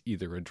experience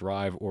either a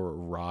drive or a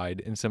ride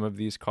in some of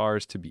these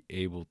cars to be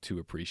able to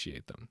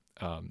appreciate them.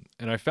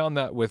 And I found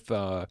that with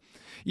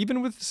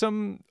even with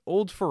some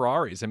old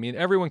Ferraris. I mean,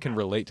 everyone can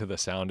relate to the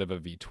sound of a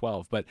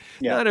V12, but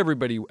not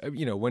everybody,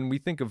 when we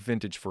think of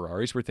vintage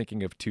Ferraris, we're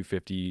thinking of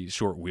 250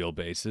 short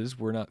wheelbases.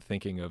 We're not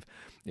thinking of,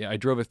 I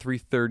drove a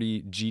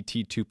 330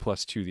 GT2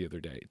 Plus 2 the other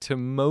day. To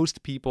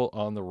most people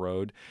on the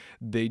road,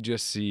 they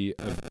just see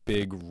a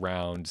big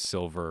round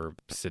silver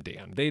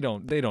sedan. They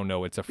don't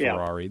know it's a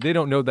Ferrari. They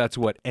don't know that's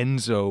what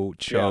Enzo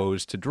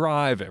chose to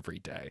drive every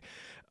day.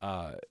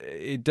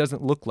 It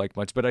doesn't look like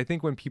much, but I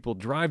think when people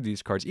drive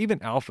these cars, even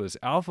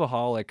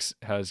Alphaholics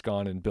has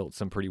gone and built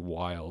some pretty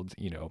wild,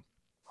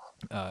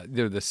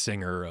 they're the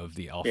singer of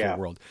the alpha Yeah.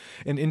 world.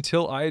 And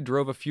until I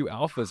drove a few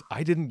alphas,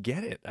 I didn't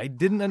get it. I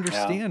didn't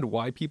understand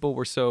why people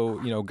were so,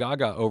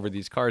 gaga over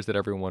these cars, that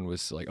everyone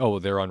was like, oh,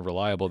 they're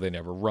unreliable. They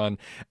never run.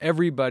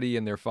 Everybody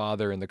and their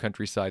father in the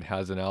countryside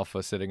has an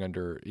alpha sitting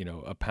under,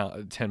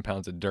 10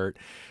 pounds of dirt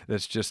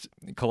that's just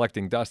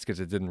collecting dust because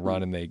it didn't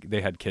run, and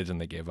they had kids and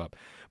they gave up.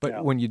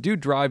 But when you do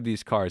drive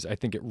these cars, I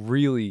think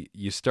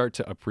you start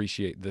to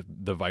appreciate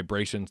the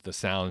vibrations, the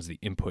sounds, the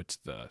inputs,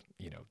 the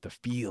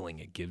feeling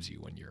it gives you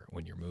when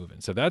you're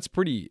moving. So that's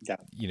pretty,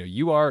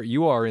 you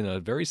are in a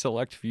very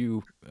select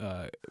few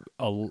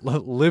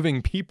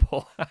living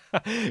people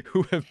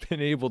who have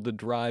been able to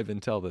drive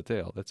and tell the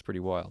tale. That's pretty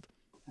wild.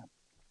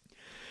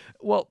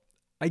 Well,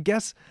 I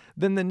guess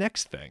then the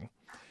next thing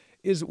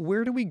is,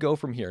 where do we go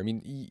from here? I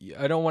mean,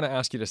 I don't want to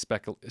ask you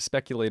to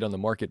speculate on the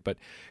market, but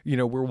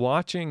we're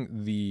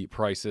watching the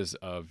prices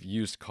of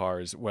used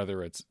cars,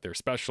 whether they're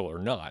special or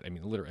not. I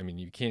mean,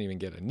 you can't even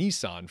get a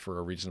Nissan for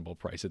a reasonable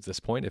price at this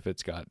point if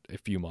it's got a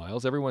few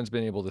miles. Everyone's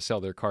been able to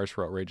sell their cars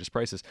for outrageous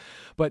prices.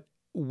 But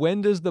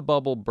when does the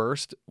bubble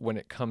burst when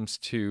it comes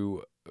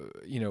to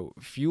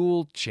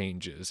fuel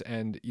changes?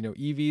 And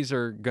EVs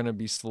are going to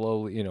be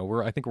slowly.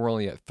 I think we're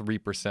only at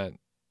 3%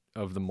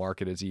 of the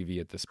market is EV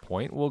at this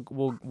point.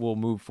 We'll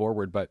move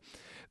forward, but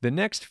the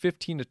next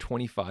 15 to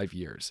 25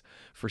 years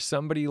for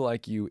somebody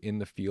like you in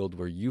the field,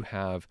 where you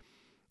have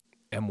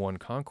M1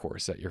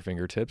 Concourse at your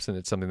fingertips, and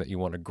it's something that you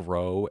want to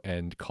grow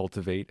and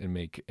cultivate and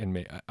make.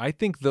 I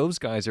think those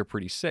guys are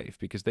pretty safe,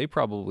 because they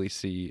probably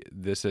see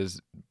this as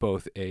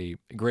both a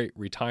great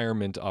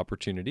retirement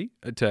opportunity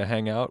to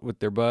hang out with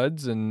their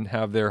buds and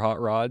have their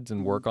hot rods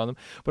and work on them,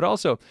 but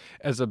also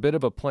as a bit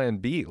of a plan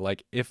B.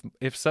 Like if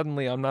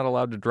suddenly I'm not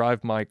allowed to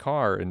drive my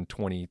car in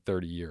 20,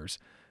 30 years,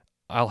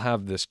 I'll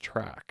have this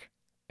track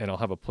and I'll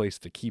have a place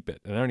to keep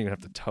it, and I don't even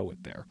have to tow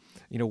it there.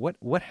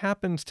 What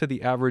happens to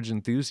the average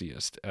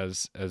enthusiast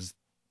as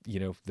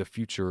the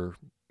future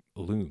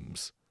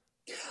looms?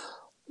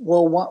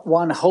 Well,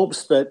 one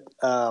hopes that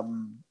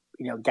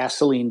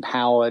gasoline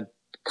powered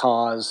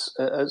cars,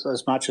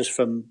 as much as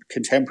from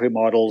contemporary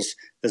models,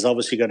 there's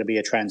obviously going to be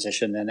a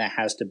transition, and there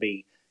has to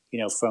be,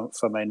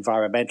 from an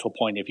environmental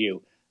point of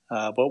view.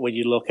 But when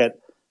you look at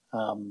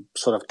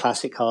sort of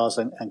classic cars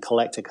and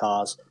collector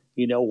cars,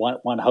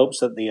 one hopes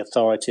that the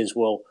authorities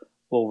will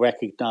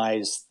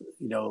recognize,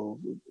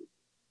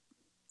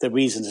 the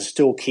reason to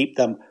still keep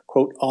them,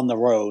 quote, on the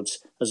roads,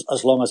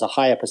 as long as a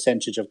higher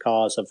percentage of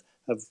cars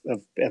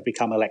have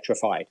become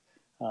electrified.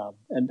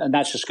 And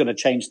that's just going to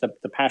change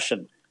the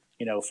passion,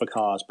 for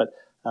cars. But,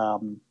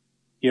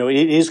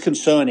 it is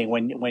concerning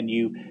when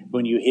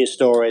you hear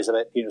stories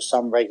that,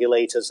 some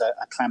regulators are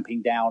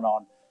clamping down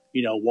on,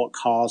 what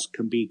cars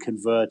can be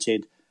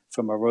converted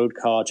from a road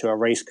car to a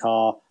race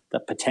car,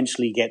 that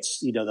potentially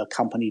gets, the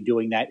company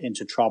doing that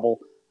into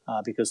trouble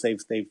because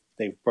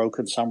they've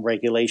broken some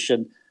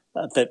regulation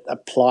that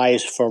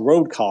applies for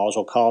road cars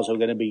or cars that are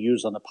going to be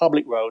used on the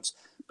public roads,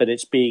 but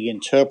it's being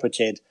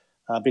interpreted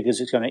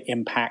because it's going to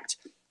impact,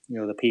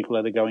 the people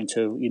that are going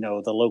to,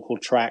 the local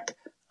track,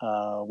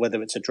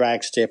 whether it's a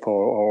drag strip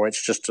or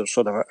it's just a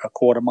sort of a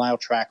quarter-mile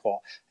track or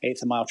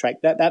eighth-of-mile track.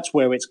 That's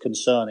where it's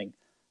concerning,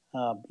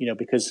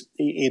 because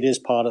it is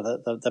part of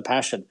the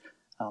passion.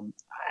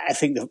 I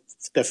think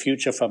the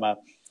future from a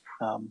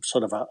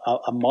sort of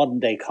a modern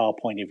day car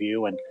point of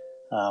view, and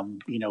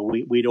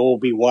we'd all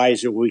be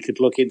wiser if we could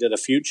look into the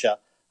future.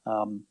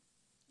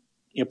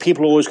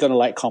 People are always going to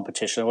like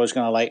competition, always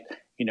going to like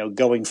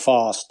going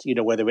fast.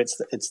 Whether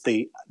it's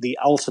the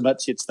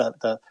ultimates, it's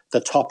the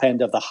top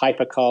end of the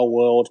hypercar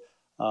world,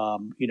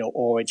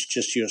 or it's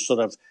just your sort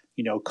of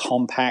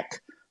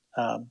compact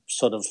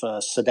sort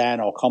of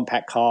sedan or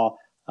compact car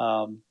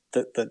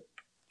that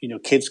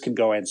kids can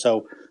go in.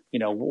 So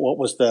what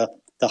was the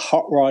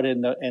hot rod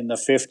in the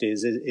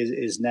 50s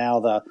is now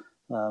the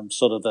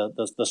sort of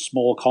the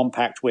small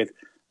compact with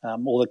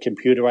all the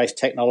computerized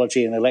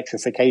technology and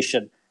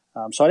electrification.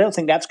 So I don't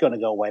think that's going to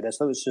go away. There's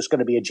just going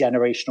to be a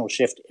generational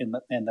shift in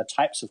the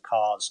types of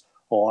cars,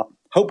 or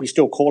hope we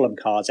still call them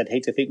cars. I'd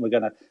hate to think we're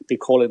going to be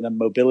calling them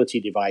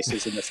mobility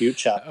devices in the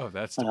future. Oh,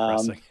 that's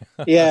depressing.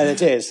 Yeah,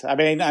 it is. I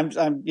mean,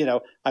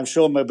 I'm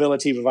sure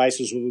mobility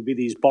devices will be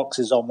these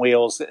boxes on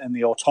wheels in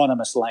the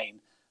autonomous lane.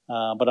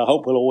 But I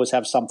hope we'll always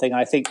have something.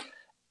 I think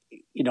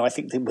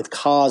that with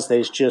cars,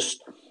 there's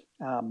just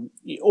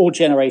all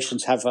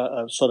generations have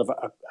a sort of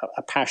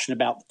a passion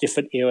about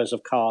different eras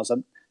of cars,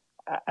 and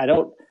I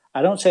don't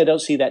say I don't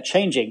see that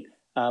changing,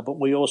 but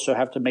we also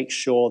have to make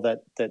sure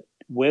that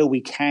where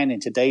we can in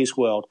today's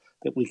world,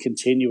 that we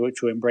continue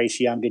to embrace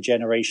younger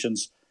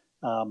generations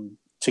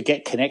to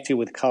get connected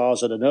with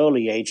cars at an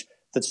early age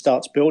that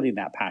starts building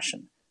that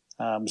passion.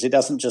 It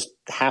doesn't just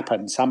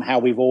happen. Somehow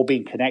we've all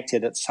been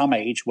connected at some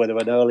age, whether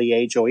at an early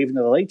age or even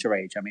at a later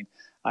age. I mean,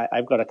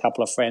 I've got a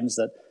couple of friends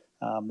that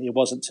it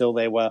wasn't until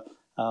they were,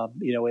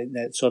 in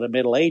their sort of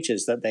middle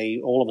ages that they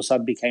all of a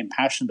sudden became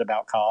passionate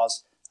about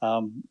cars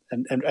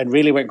and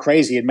really went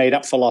crazy and made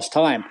up for lost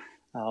time.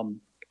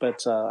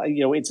 But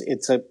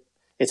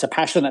it's a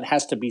passion that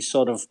has to be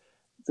sort of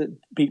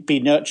be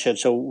nurtured.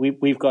 So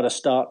we've got to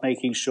start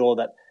making sure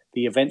that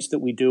the events that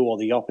we do or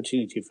the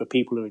opportunity for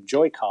people who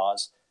enjoy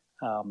cars,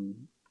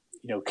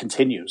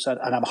 continues.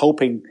 And I'm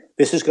hoping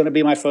this is going to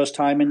be my first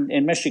time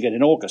in Michigan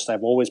in August.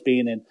 I've always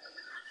been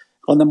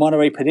on the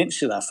Monterey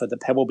Peninsula for the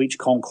Pebble Beach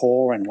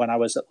Concours, and when I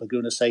was at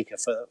Laguna Seca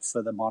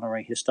for the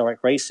Monterey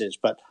Historic Races.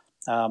 But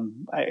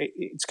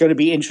it's going to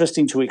be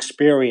interesting to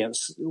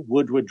experience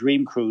Woodward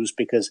Dream Cruise,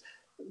 because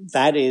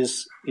that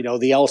is,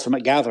 the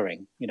ultimate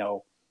gathering.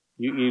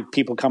 You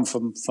people come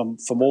from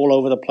all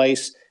over the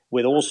place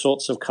with all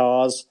sorts of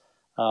cars.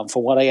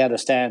 For what I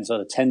understand, sort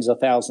of tens of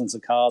thousands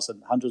of cars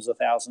and hundreds of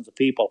thousands of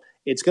people.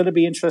 It's going to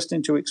be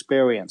interesting to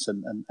experience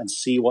and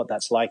see what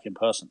that's like in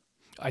person.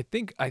 I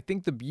think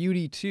the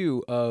beauty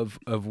too of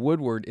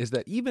Woodward is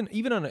that even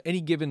on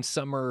any given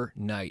summer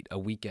night, a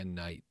weekend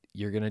night,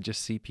 you're going to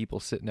just see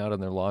people sitting out on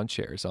their lawn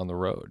chairs on the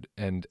road.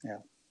 And yeah.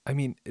 I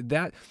mean,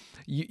 that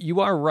you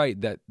are right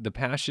that the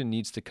passion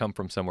needs to come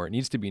from somewhere. It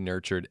needs to be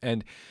nurtured.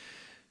 And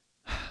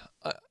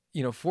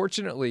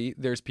fortunately,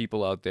 there's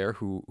people out there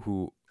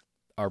who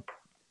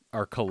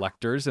are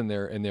collectors, and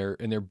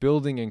they're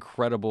building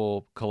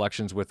incredible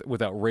collections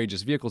with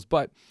outrageous vehicles.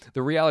 But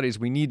the reality is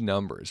we need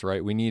numbers,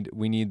 right? We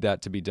need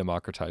that to be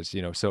democratized.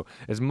 So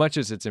as much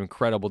as it's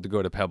incredible to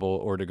go to Pebble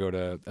or to go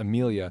to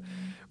Amelia,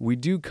 we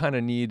do kind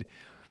of need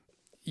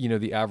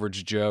the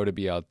average Joe to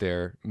be out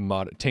there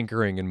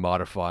tinkering and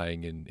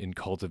modifying and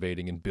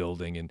cultivating and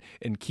building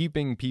and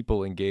keeping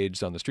people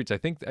engaged on the streets. I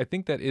think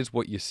that is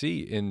what you see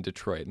in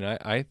Detroit, and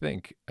I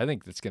think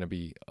it's going to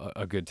be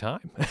a good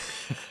time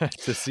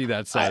to see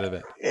that side of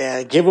it.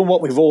 Yeah, given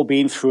what we've all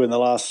been through in the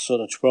last sort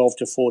of 12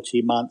 to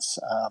 14 months,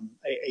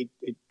 I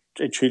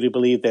truly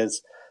believe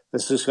there's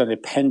just going to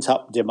be pent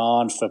up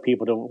demand for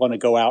people to want to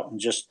go out and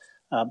just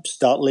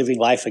start living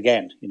life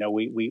again.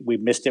 We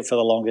missed it for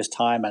the longest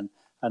time,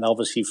 and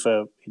obviously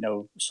for,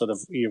 sort of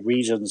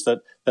regions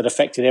that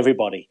affected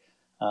everybody.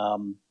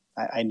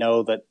 I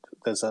know that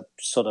there's a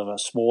sort of a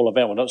small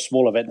event, well, not a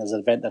small event, there's an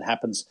event that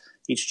happens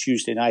each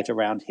Tuesday night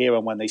around here.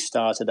 And when they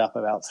started up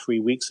about 3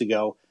 weeks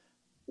ago,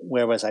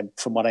 whereas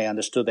from what I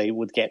understood, they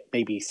would get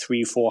maybe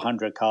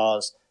 300-400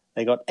 cars.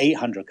 They got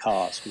 800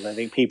 cars, because I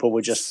think people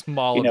were just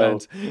small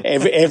event.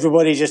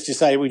 Everybody just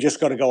decided we just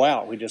got to go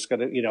out. We just got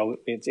to,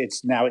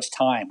 it's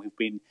time.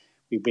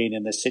 We've been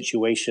in this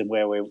situation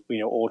where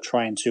we're all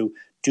trying to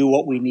do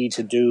what we need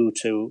to do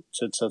to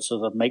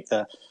sort of make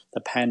the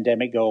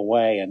pandemic go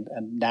away. And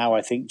now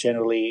I think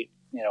generally,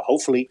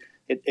 hopefully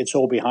it's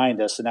all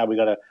behind us, and now we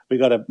got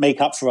to make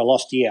up for a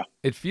lost year.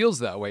 It feels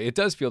that way. It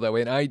does feel that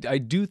way, and I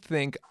do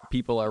think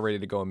people are ready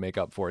to go and make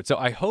up for it. So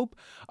I hope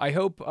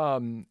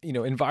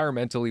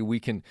environmentally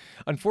we can.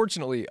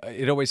 Unfortunately,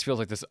 it always feels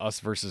like this us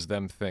versus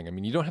them thing. I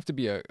mean, you don't have to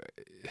be a.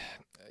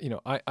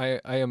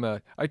 I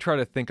try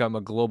to think I'm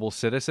a global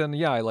citizen.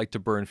 Yeah, I like to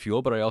burn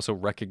fuel, but I also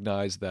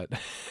recognize that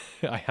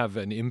I have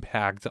an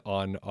impact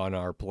on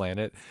our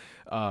planet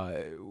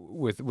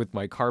with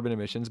my carbon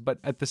emissions. But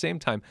at the same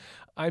time,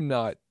 I'm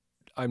not,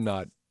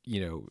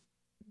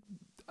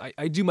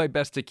 I do my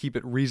best to keep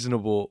it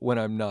reasonable when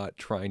I'm not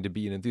trying to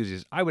be an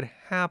enthusiast. I would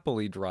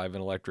happily drive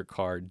an electric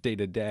car day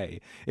to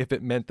day if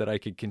it meant that I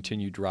could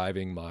continue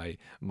driving my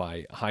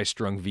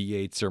high-strung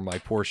V8s or my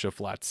Porsche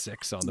Flat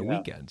 6 on the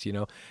weekends,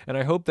 And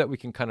I hope that we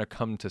can kind of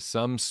come to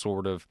some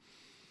sort of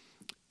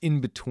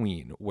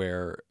in-between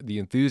where the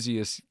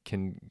enthusiasts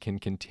can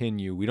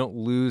continue. We don't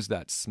lose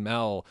that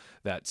smell,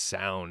 that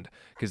sound.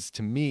 Because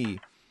to me,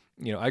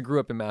 I grew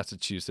up in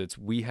Massachusetts.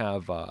 We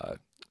didn't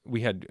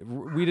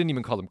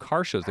even call them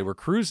car shows. They were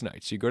cruise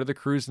nights. You go to the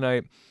cruise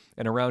night,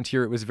 and around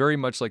here, it was very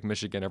much like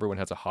Michigan. Everyone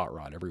has a hot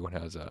rod. Everyone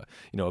has a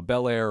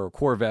Bel Air or a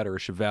Corvette or a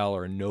Chevelle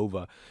or a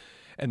Nova.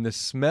 And the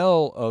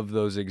smell of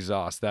those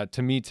exhausts, that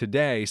to me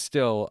today,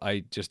 still,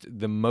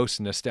 the most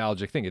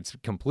nostalgic thing. It's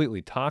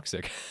completely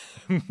toxic.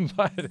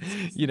 But,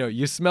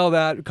 you smell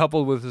that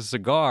coupled with a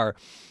cigar,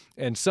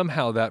 and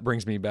somehow that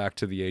brings me back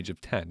to the age of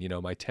 10.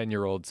 My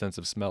 10-year-old sense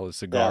of smell is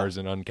cigars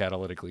and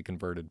uncatalytically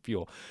converted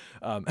fuel.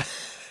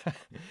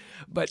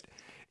 But,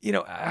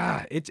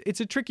 it's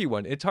a tricky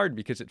one. It's hard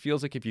because it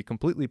feels like if you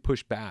completely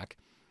push back,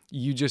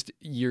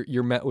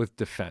 you're met with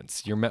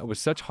defense. You're met with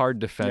such hard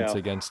defense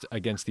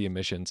against the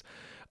emissions.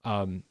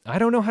 I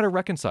don't know how to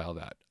reconcile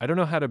that. I don't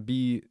know how to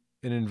be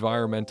an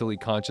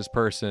environmentally conscious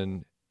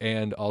person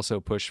and also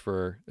push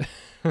for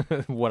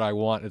what I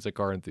want as a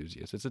car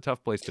enthusiast. It's a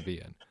tough place to be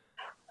in.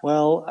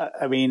 Well,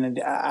 I mean,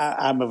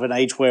 I'm of an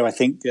age where I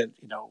think that,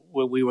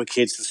 when we were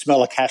kids, the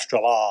smell of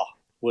Castrol R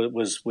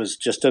was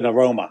just an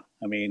aroma.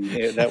 I mean,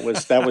 that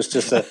was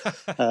just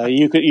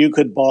you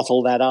could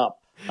bottle that up.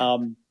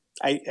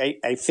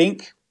 I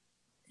think,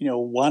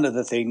 one of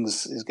the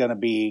things is going to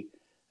be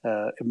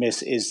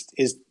amiss is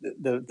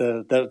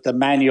the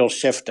manual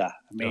shifter.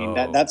 I mean,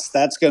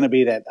 that's going to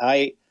be that.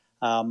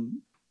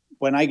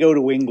 When I go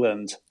to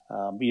England,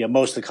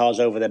 most of the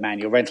cars over there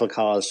manual. Rental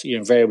cars, you're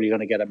invariably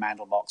going to get a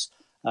manual box.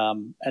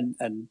 And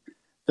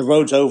the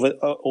roads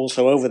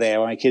also over there.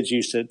 My kids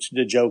used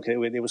to joke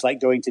it was like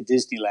going to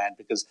Disneyland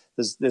because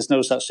there's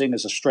no such thing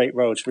as a straight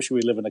road, especially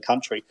we live in the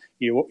country.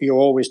 You're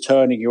always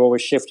turning, you're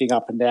always shifting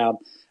up and down,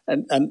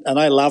 and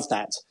I love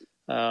that.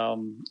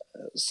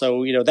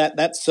 So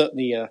that's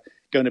certainly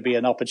going to be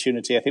an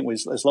opportunity. I think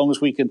as long as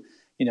we can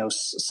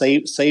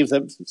save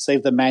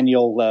the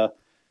manual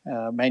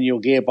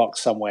gearbox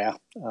somewhere,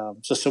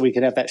 just so we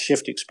can have that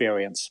shift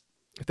experience.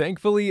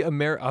 Thankfully,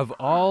 of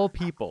all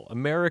people,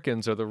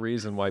 Americans are the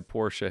reason why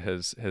Porsche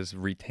has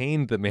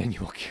retained the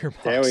manual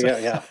gearbox. There we go.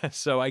 Yeah.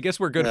 So I guess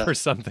we're good for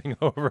something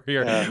over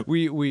here. Yeah.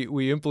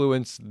 We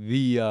influence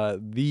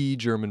the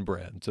German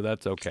brand, so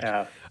that's okay.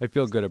 Yeah. I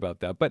feel good about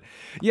that. But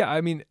yeah,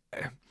 I mean,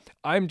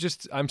 I'm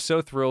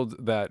so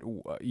thrilled that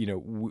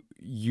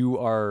you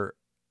are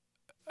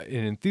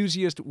an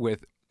enthusiast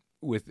with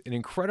an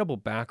incredible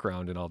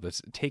background in all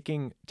this,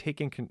 taking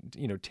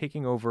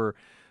over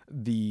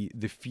the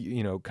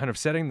kind of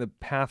setting the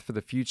path for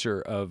the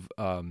future of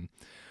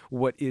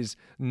what is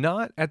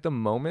not at the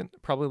moment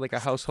probably like a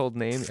household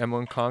name,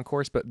 M1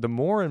 Concourse, but the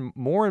more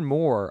and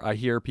more I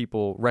hear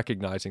people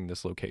recognizing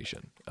this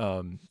location.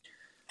 And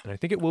I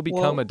think it will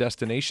become a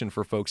destination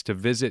for folks to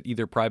visit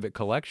either private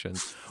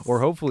collections or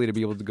hopefully to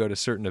be able to go to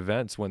certain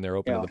events when they're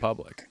open to the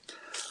public.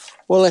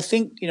 Well, I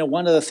think,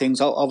 one of the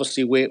things,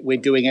 obviously we're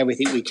doing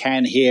everything we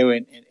can here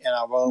in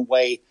our own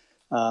way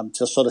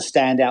to sort of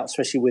stand out,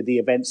 especially with the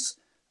events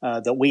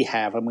that we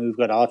have. I mean, we've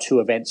got our two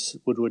events,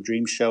 Woodward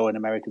Dream Show and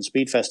American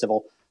Speed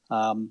Festival.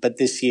 But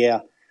this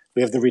year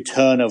we have the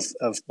return of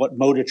what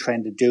Motor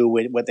Trend do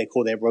with what they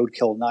call their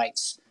Roadkill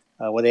Nights,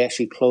 where they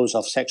actually close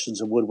off sections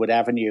of Woodward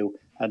Avenue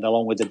and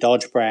along with the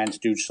Dodge brand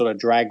do sort of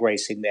drag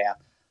racing there.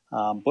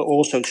 But we're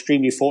also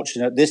extremely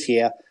fortunate this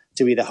year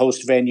to be the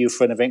host venue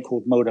for an event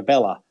called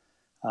Motorbella,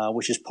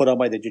 which is put on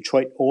by the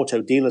Detroit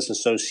Auto Dealers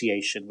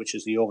Association, which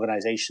is the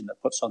organization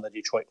that puts on the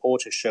Detroit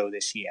Auto Show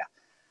this year.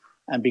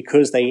 And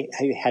because they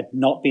had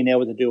not been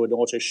able to do an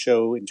auto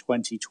show in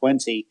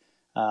 2020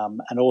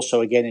 and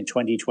also again in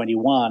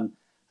 2021,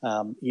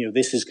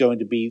 this is going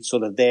to be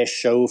sort of their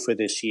show for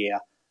this year.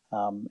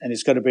 And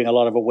it's going to bring a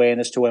lot of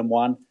awareness to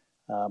M1.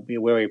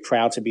 We're very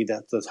proud to be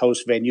the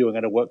host venue. We're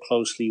going to work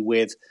closely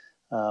with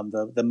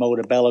the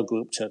Motorbella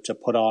group to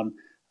put on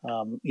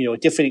a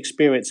different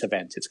experience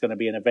event. It's going to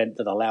be an event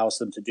that allows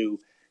them to do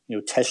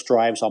test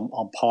drives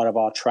on part of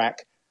our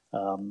track.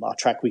 Our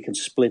track we can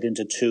split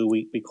into two.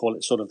 We call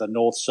it sort of the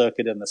North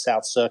Circuit and the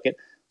South Circuit.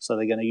 So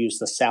they're going to use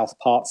the south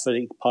part for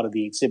part of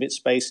the exhibit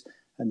space,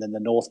 and then the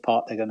north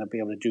part they're going to be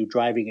able to do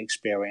driving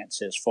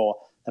experiences for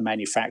the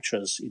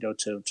manufacturers,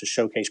 to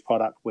showcase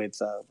product with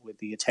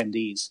the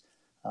attendees.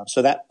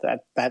 So that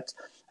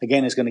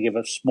again is going to give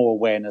us more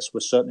awareness. We're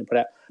certainly put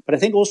out. But I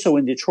think also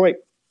in Detroit,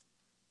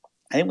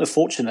 I think we're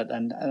fortunate,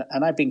 and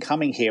I've been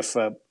coming here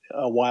for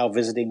a while,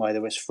 visiting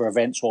whether it's for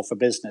events or for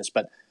business.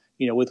 But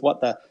with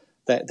what the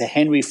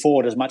Henry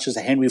Ford, as much as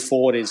the Henry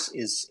Ford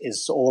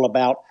is all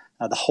about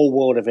the whole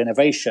world of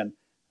innovation,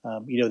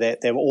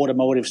 their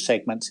automotive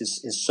segments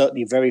is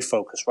certainly very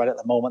focused. Right at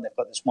the moment, they've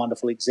got this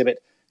wonderful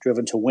exhibit,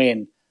 Driven to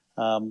Win,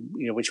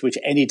 which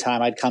any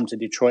time I'd come to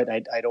Detroit,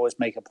 I'd always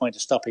make a point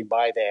of stopping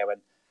by there,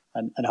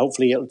 and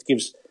hopefully it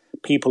gives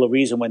people a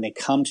reason when they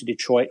come to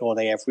Detroit or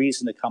they have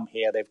reason to come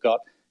here. They've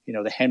got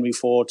the Henry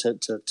Ford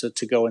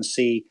to go and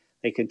see.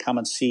 They can come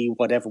and see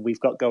whatever we've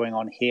got going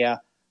on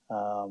here.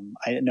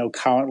 I know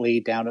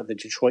currently down at the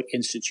Detroit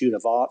Institute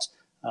of Art,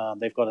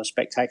 they've got a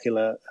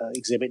spectacular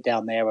exhibit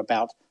down there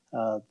about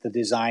the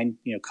design,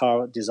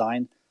 car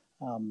design,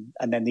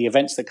 and then the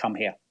events that come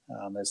here.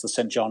 There's the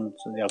St. John,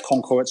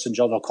 Concours at St.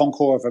 John, or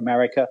Concours of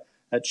America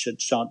at St.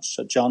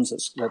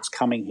 John's that's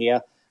coming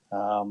here.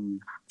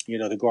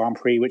 The Grand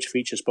Prix, which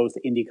features both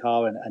the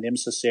IndyCar and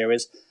IMSA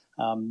series,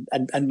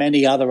 and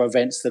many other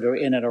events that are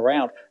in and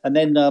around. And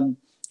then,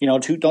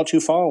 not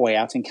too far away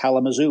out in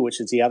Kalamazoo, which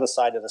is the other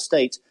side of the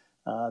state,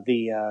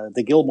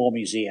 the Gilmore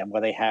Museum,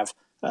 where they have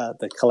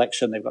the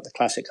collection. They've got the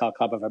Classic Car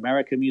Club of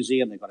America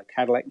Museum. They've got a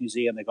Cadillac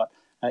Museum. They've got,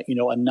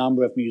 a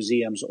number of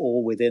museums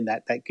all within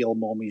that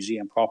Gilmore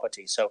Museum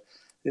property. So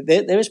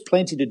there is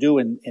plenty to do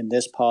in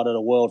this part of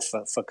the world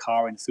for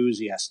car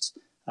enthusiasts,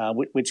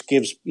 which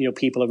gives,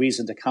 people a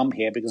reason to come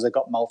here because they've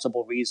got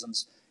multiple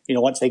reasons.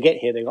 Once they get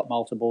here, they've got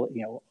multiple,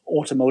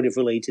 automotive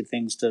related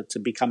things to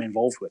become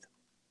involved with.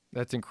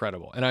 That's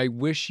incredible. And I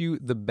wish you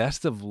the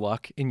best of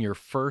luck in your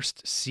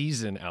first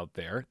season out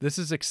there. This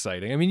is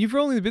exciting. I mean, you've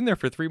only been there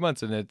for 3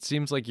 months and it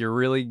seems like you're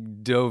really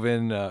dived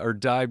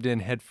in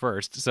head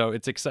first. So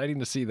it's exciting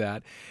to see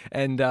that.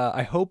 And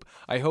I hope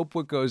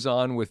what goes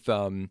on with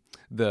the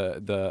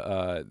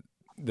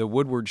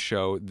Woodward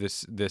show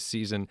this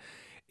season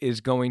is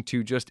going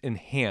to just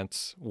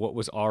enhance what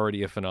was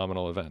already a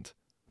phenomenal event.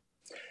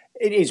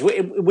 It is.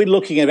 We're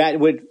looking at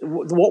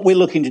what we're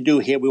looking to do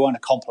here. We want to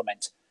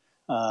complement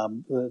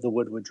the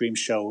Woodward Dream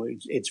Show.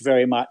 It's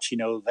very much,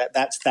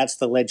 that's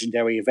the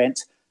legendary event.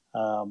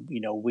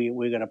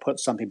 We're going to put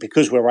something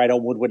because we're right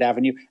on Woodward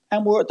Avenue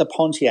and we're at the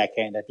Pontiac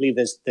end. I believe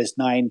there's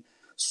 9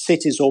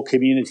 cities or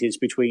communities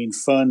between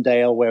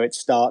Ferndale, where it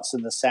starts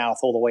in the south,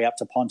 all the way up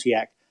to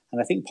Pontiac,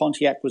 And I think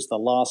Pontiac was the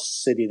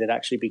last city that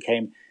actually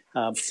became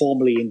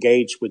formally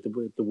engaged with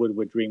the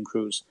Woodward Dream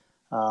Cruise.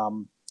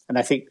 And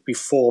I think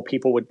before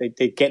people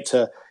they'd get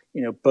to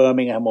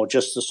Birmingham or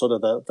just the sort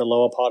of the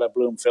lower part of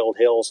Bloomfield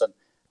Hills and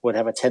would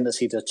have a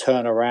tendency to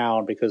turn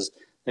around because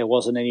there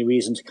wasn't any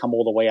reason to come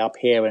all the way up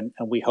here. And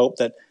we hope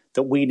that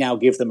we now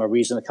give them a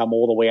reason to come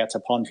all the way out to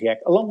Pontiac,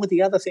 along with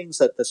the other things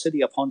that the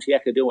city of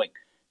Pontiac are doing.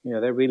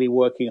 They're really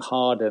working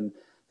hard, and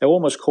they're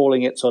almost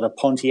calling it sort of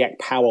Pontiac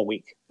Power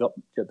Week. We've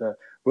got the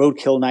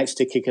Roadkill Nights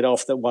to kick it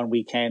off that one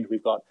weekend.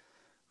 We've got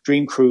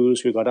Dream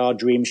Cruise. We've got our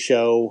Dream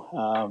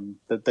Show.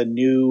 The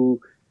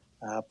new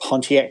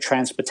Pontiac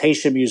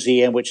Transportation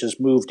Museum, which has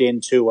moved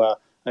into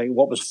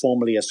what was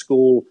formerly a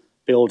school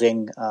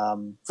building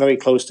very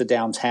close to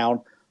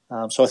downtown.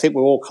 So I think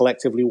we're all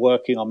collectively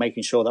working on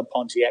making sure that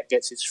Pontiac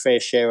gets its fair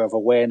share of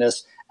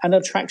awareness and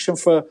attraction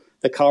for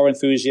the car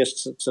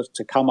enthusiasts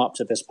to come up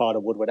to this part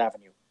of Woodward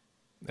Avenue.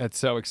 That's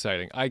so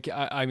exciting.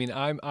 I mean,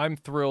 I'm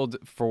thrilled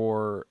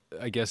for,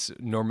 I guess,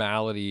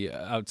 normality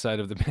outside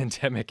of the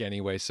pandemic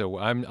anyway. So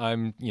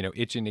I'm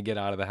itching to get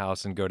out of the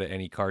house and go to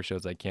any car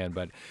shows I can.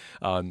 But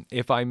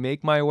if I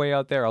make my way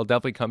out there, I'll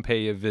definitely come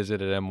pay you a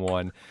visit at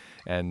M1.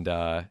 And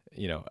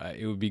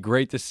it would be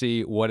great to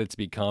see what it's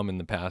become in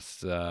the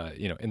past,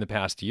 in the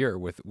past year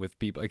with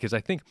people, because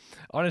I think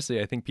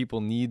people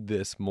need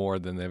this more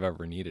than they've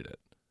ever needed it.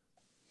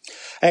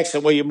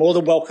 Excellent. Well, you're more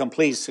than welcome.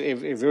 Please,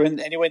 if you're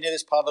anywhere near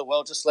this part of the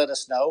world, just let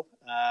us know.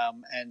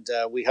 And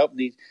we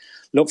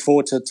look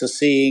forward to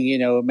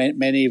seeing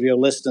many of your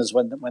listeners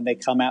when they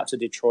come out to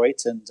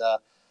Detroit and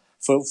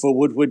for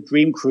Woodward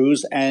Dream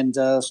Cruise and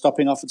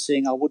stopping off and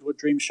seeing our Woodward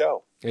Dream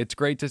Show. It's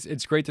great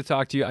to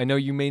talk to you. I know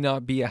you may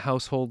not be a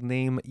household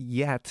name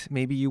yet.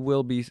 Maybe you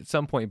will be at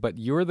some point, but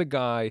you're the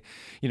guy.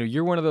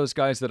 You're one of those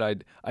guys that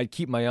I'd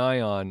keep my eye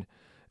on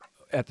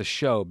at the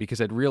show, because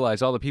I'd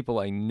realize all the people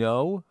I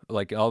know,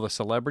 like all the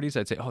celebrities,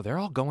 I'd say, oh, they're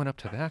all going up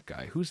to that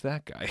guy. Who's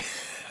that guy?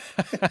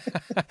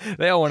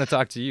 They all want to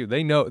talk to you.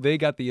 They know, they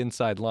got the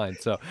inside line.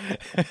 So,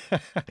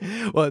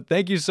 well,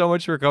 thank you so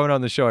much for coming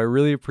on the show. I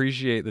really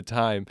appreciate the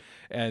time.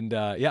 And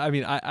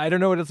I don't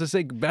know what else to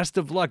say. Best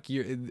of luck.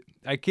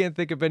 I can't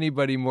think of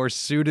anybody more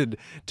suited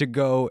to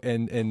go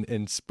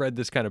and spread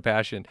this kind of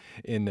passion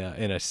in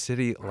a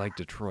city like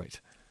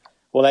Detroit.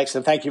 Well,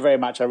 excellent. Thank you very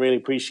much. I really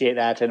appreciate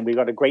that. And we've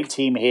got a great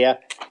team here,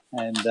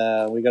 and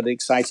we've got an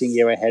exciting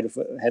year ahead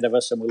of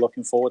us, and we're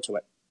looking forward to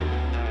it.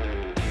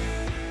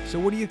 So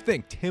what do you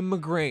think? Tim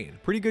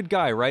McGrain, pretty good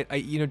guy, right?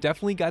 I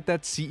definitely got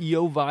that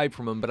CEO vibe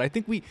from him, but I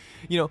think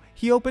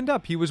he opened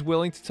up. He was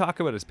willing to talk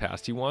about his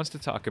past. He wants to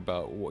talk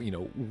about,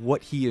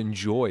 what he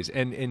enjoys.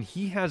 And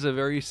he has a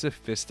very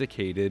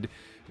sophisticated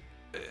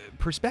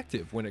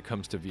perspective when it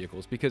comes to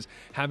vehicles, because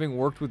having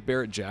worked with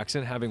Barrett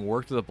Jackson, having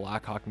worked with the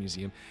Black Hawk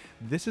Museum,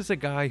 this is a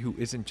guy who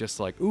isn't just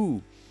like,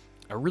 ooh,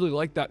 I really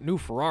like that new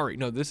Ferrari.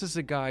 No, this is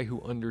a guy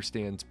who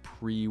understands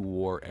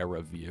pre-war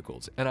era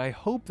vehicles. And I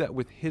hope that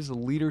with his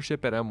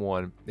leadership at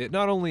M1, it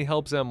not only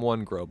helps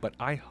M1 grow, but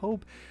I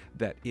hope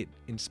that it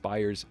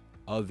inspires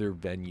other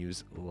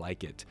venues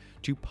like it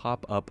to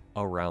pop up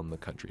around the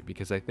country,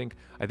 because I think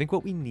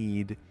what we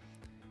need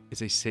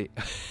is a safe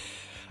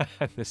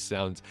this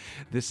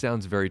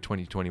sounds very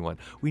 2021.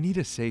 We need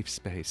a safe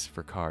space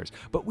for cars,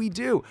 but we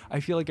do. I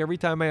feel like every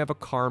time I have a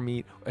car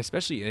meet,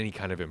 especially any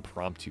kind of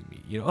impromptu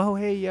meet, oh,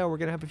 hey, yeah, we're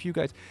going to have a few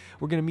guys.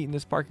 We're going to meet in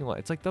this parking lot.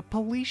 It's like the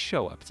police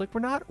show up. It's like we're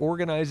not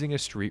organizing a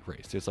street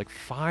race. There's like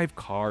 5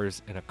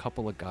 cars and a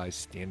couple of guys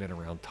standing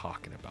around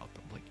talking about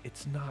them. Like,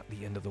 it's not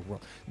the end of the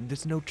world.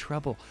 There's no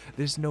trouble.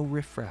 There's no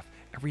riffraff.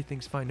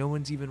 Everything's fine. No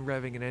one's even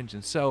revving an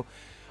engine. So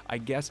I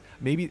guess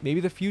maybe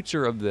the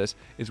future of this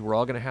is we're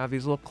all going to have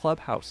these little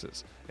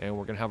clubhouses, and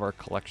we're going to have our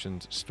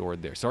collections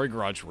stored there. Sorry,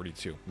 Garage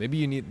 42. Maybe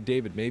you need,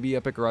 David, maybe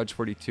up at Garage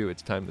 42,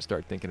 it's time to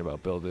start thinking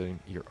about building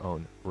your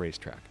own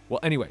racetrack.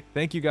 Well, anyway,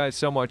 thank you guys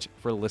so much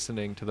for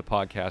listening to the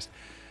podcast.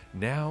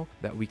 Now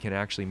that we can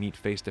actually meet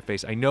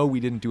face-to-face, I know we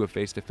didn't do a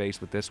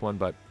face-to-face with this one,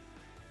 but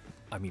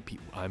I mean,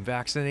 I'm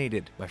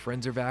vaccinated. My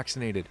friends are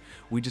vaccinated.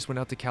 We just went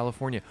out to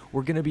California.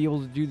 We're going to be able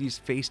to do these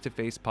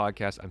face-to-face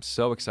podcasts. I'm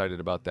so excited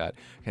about that.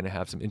 Going to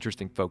have some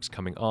interesting folks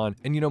coming on.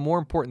 And, more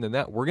important than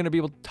that, we're going to be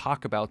able to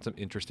talk about some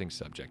interesting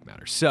subject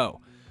matter.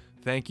 So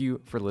thank you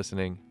for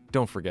listening.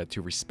 Don't forget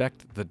to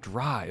respect the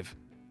drive,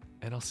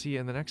 and I'll see you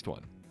in the next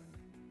one.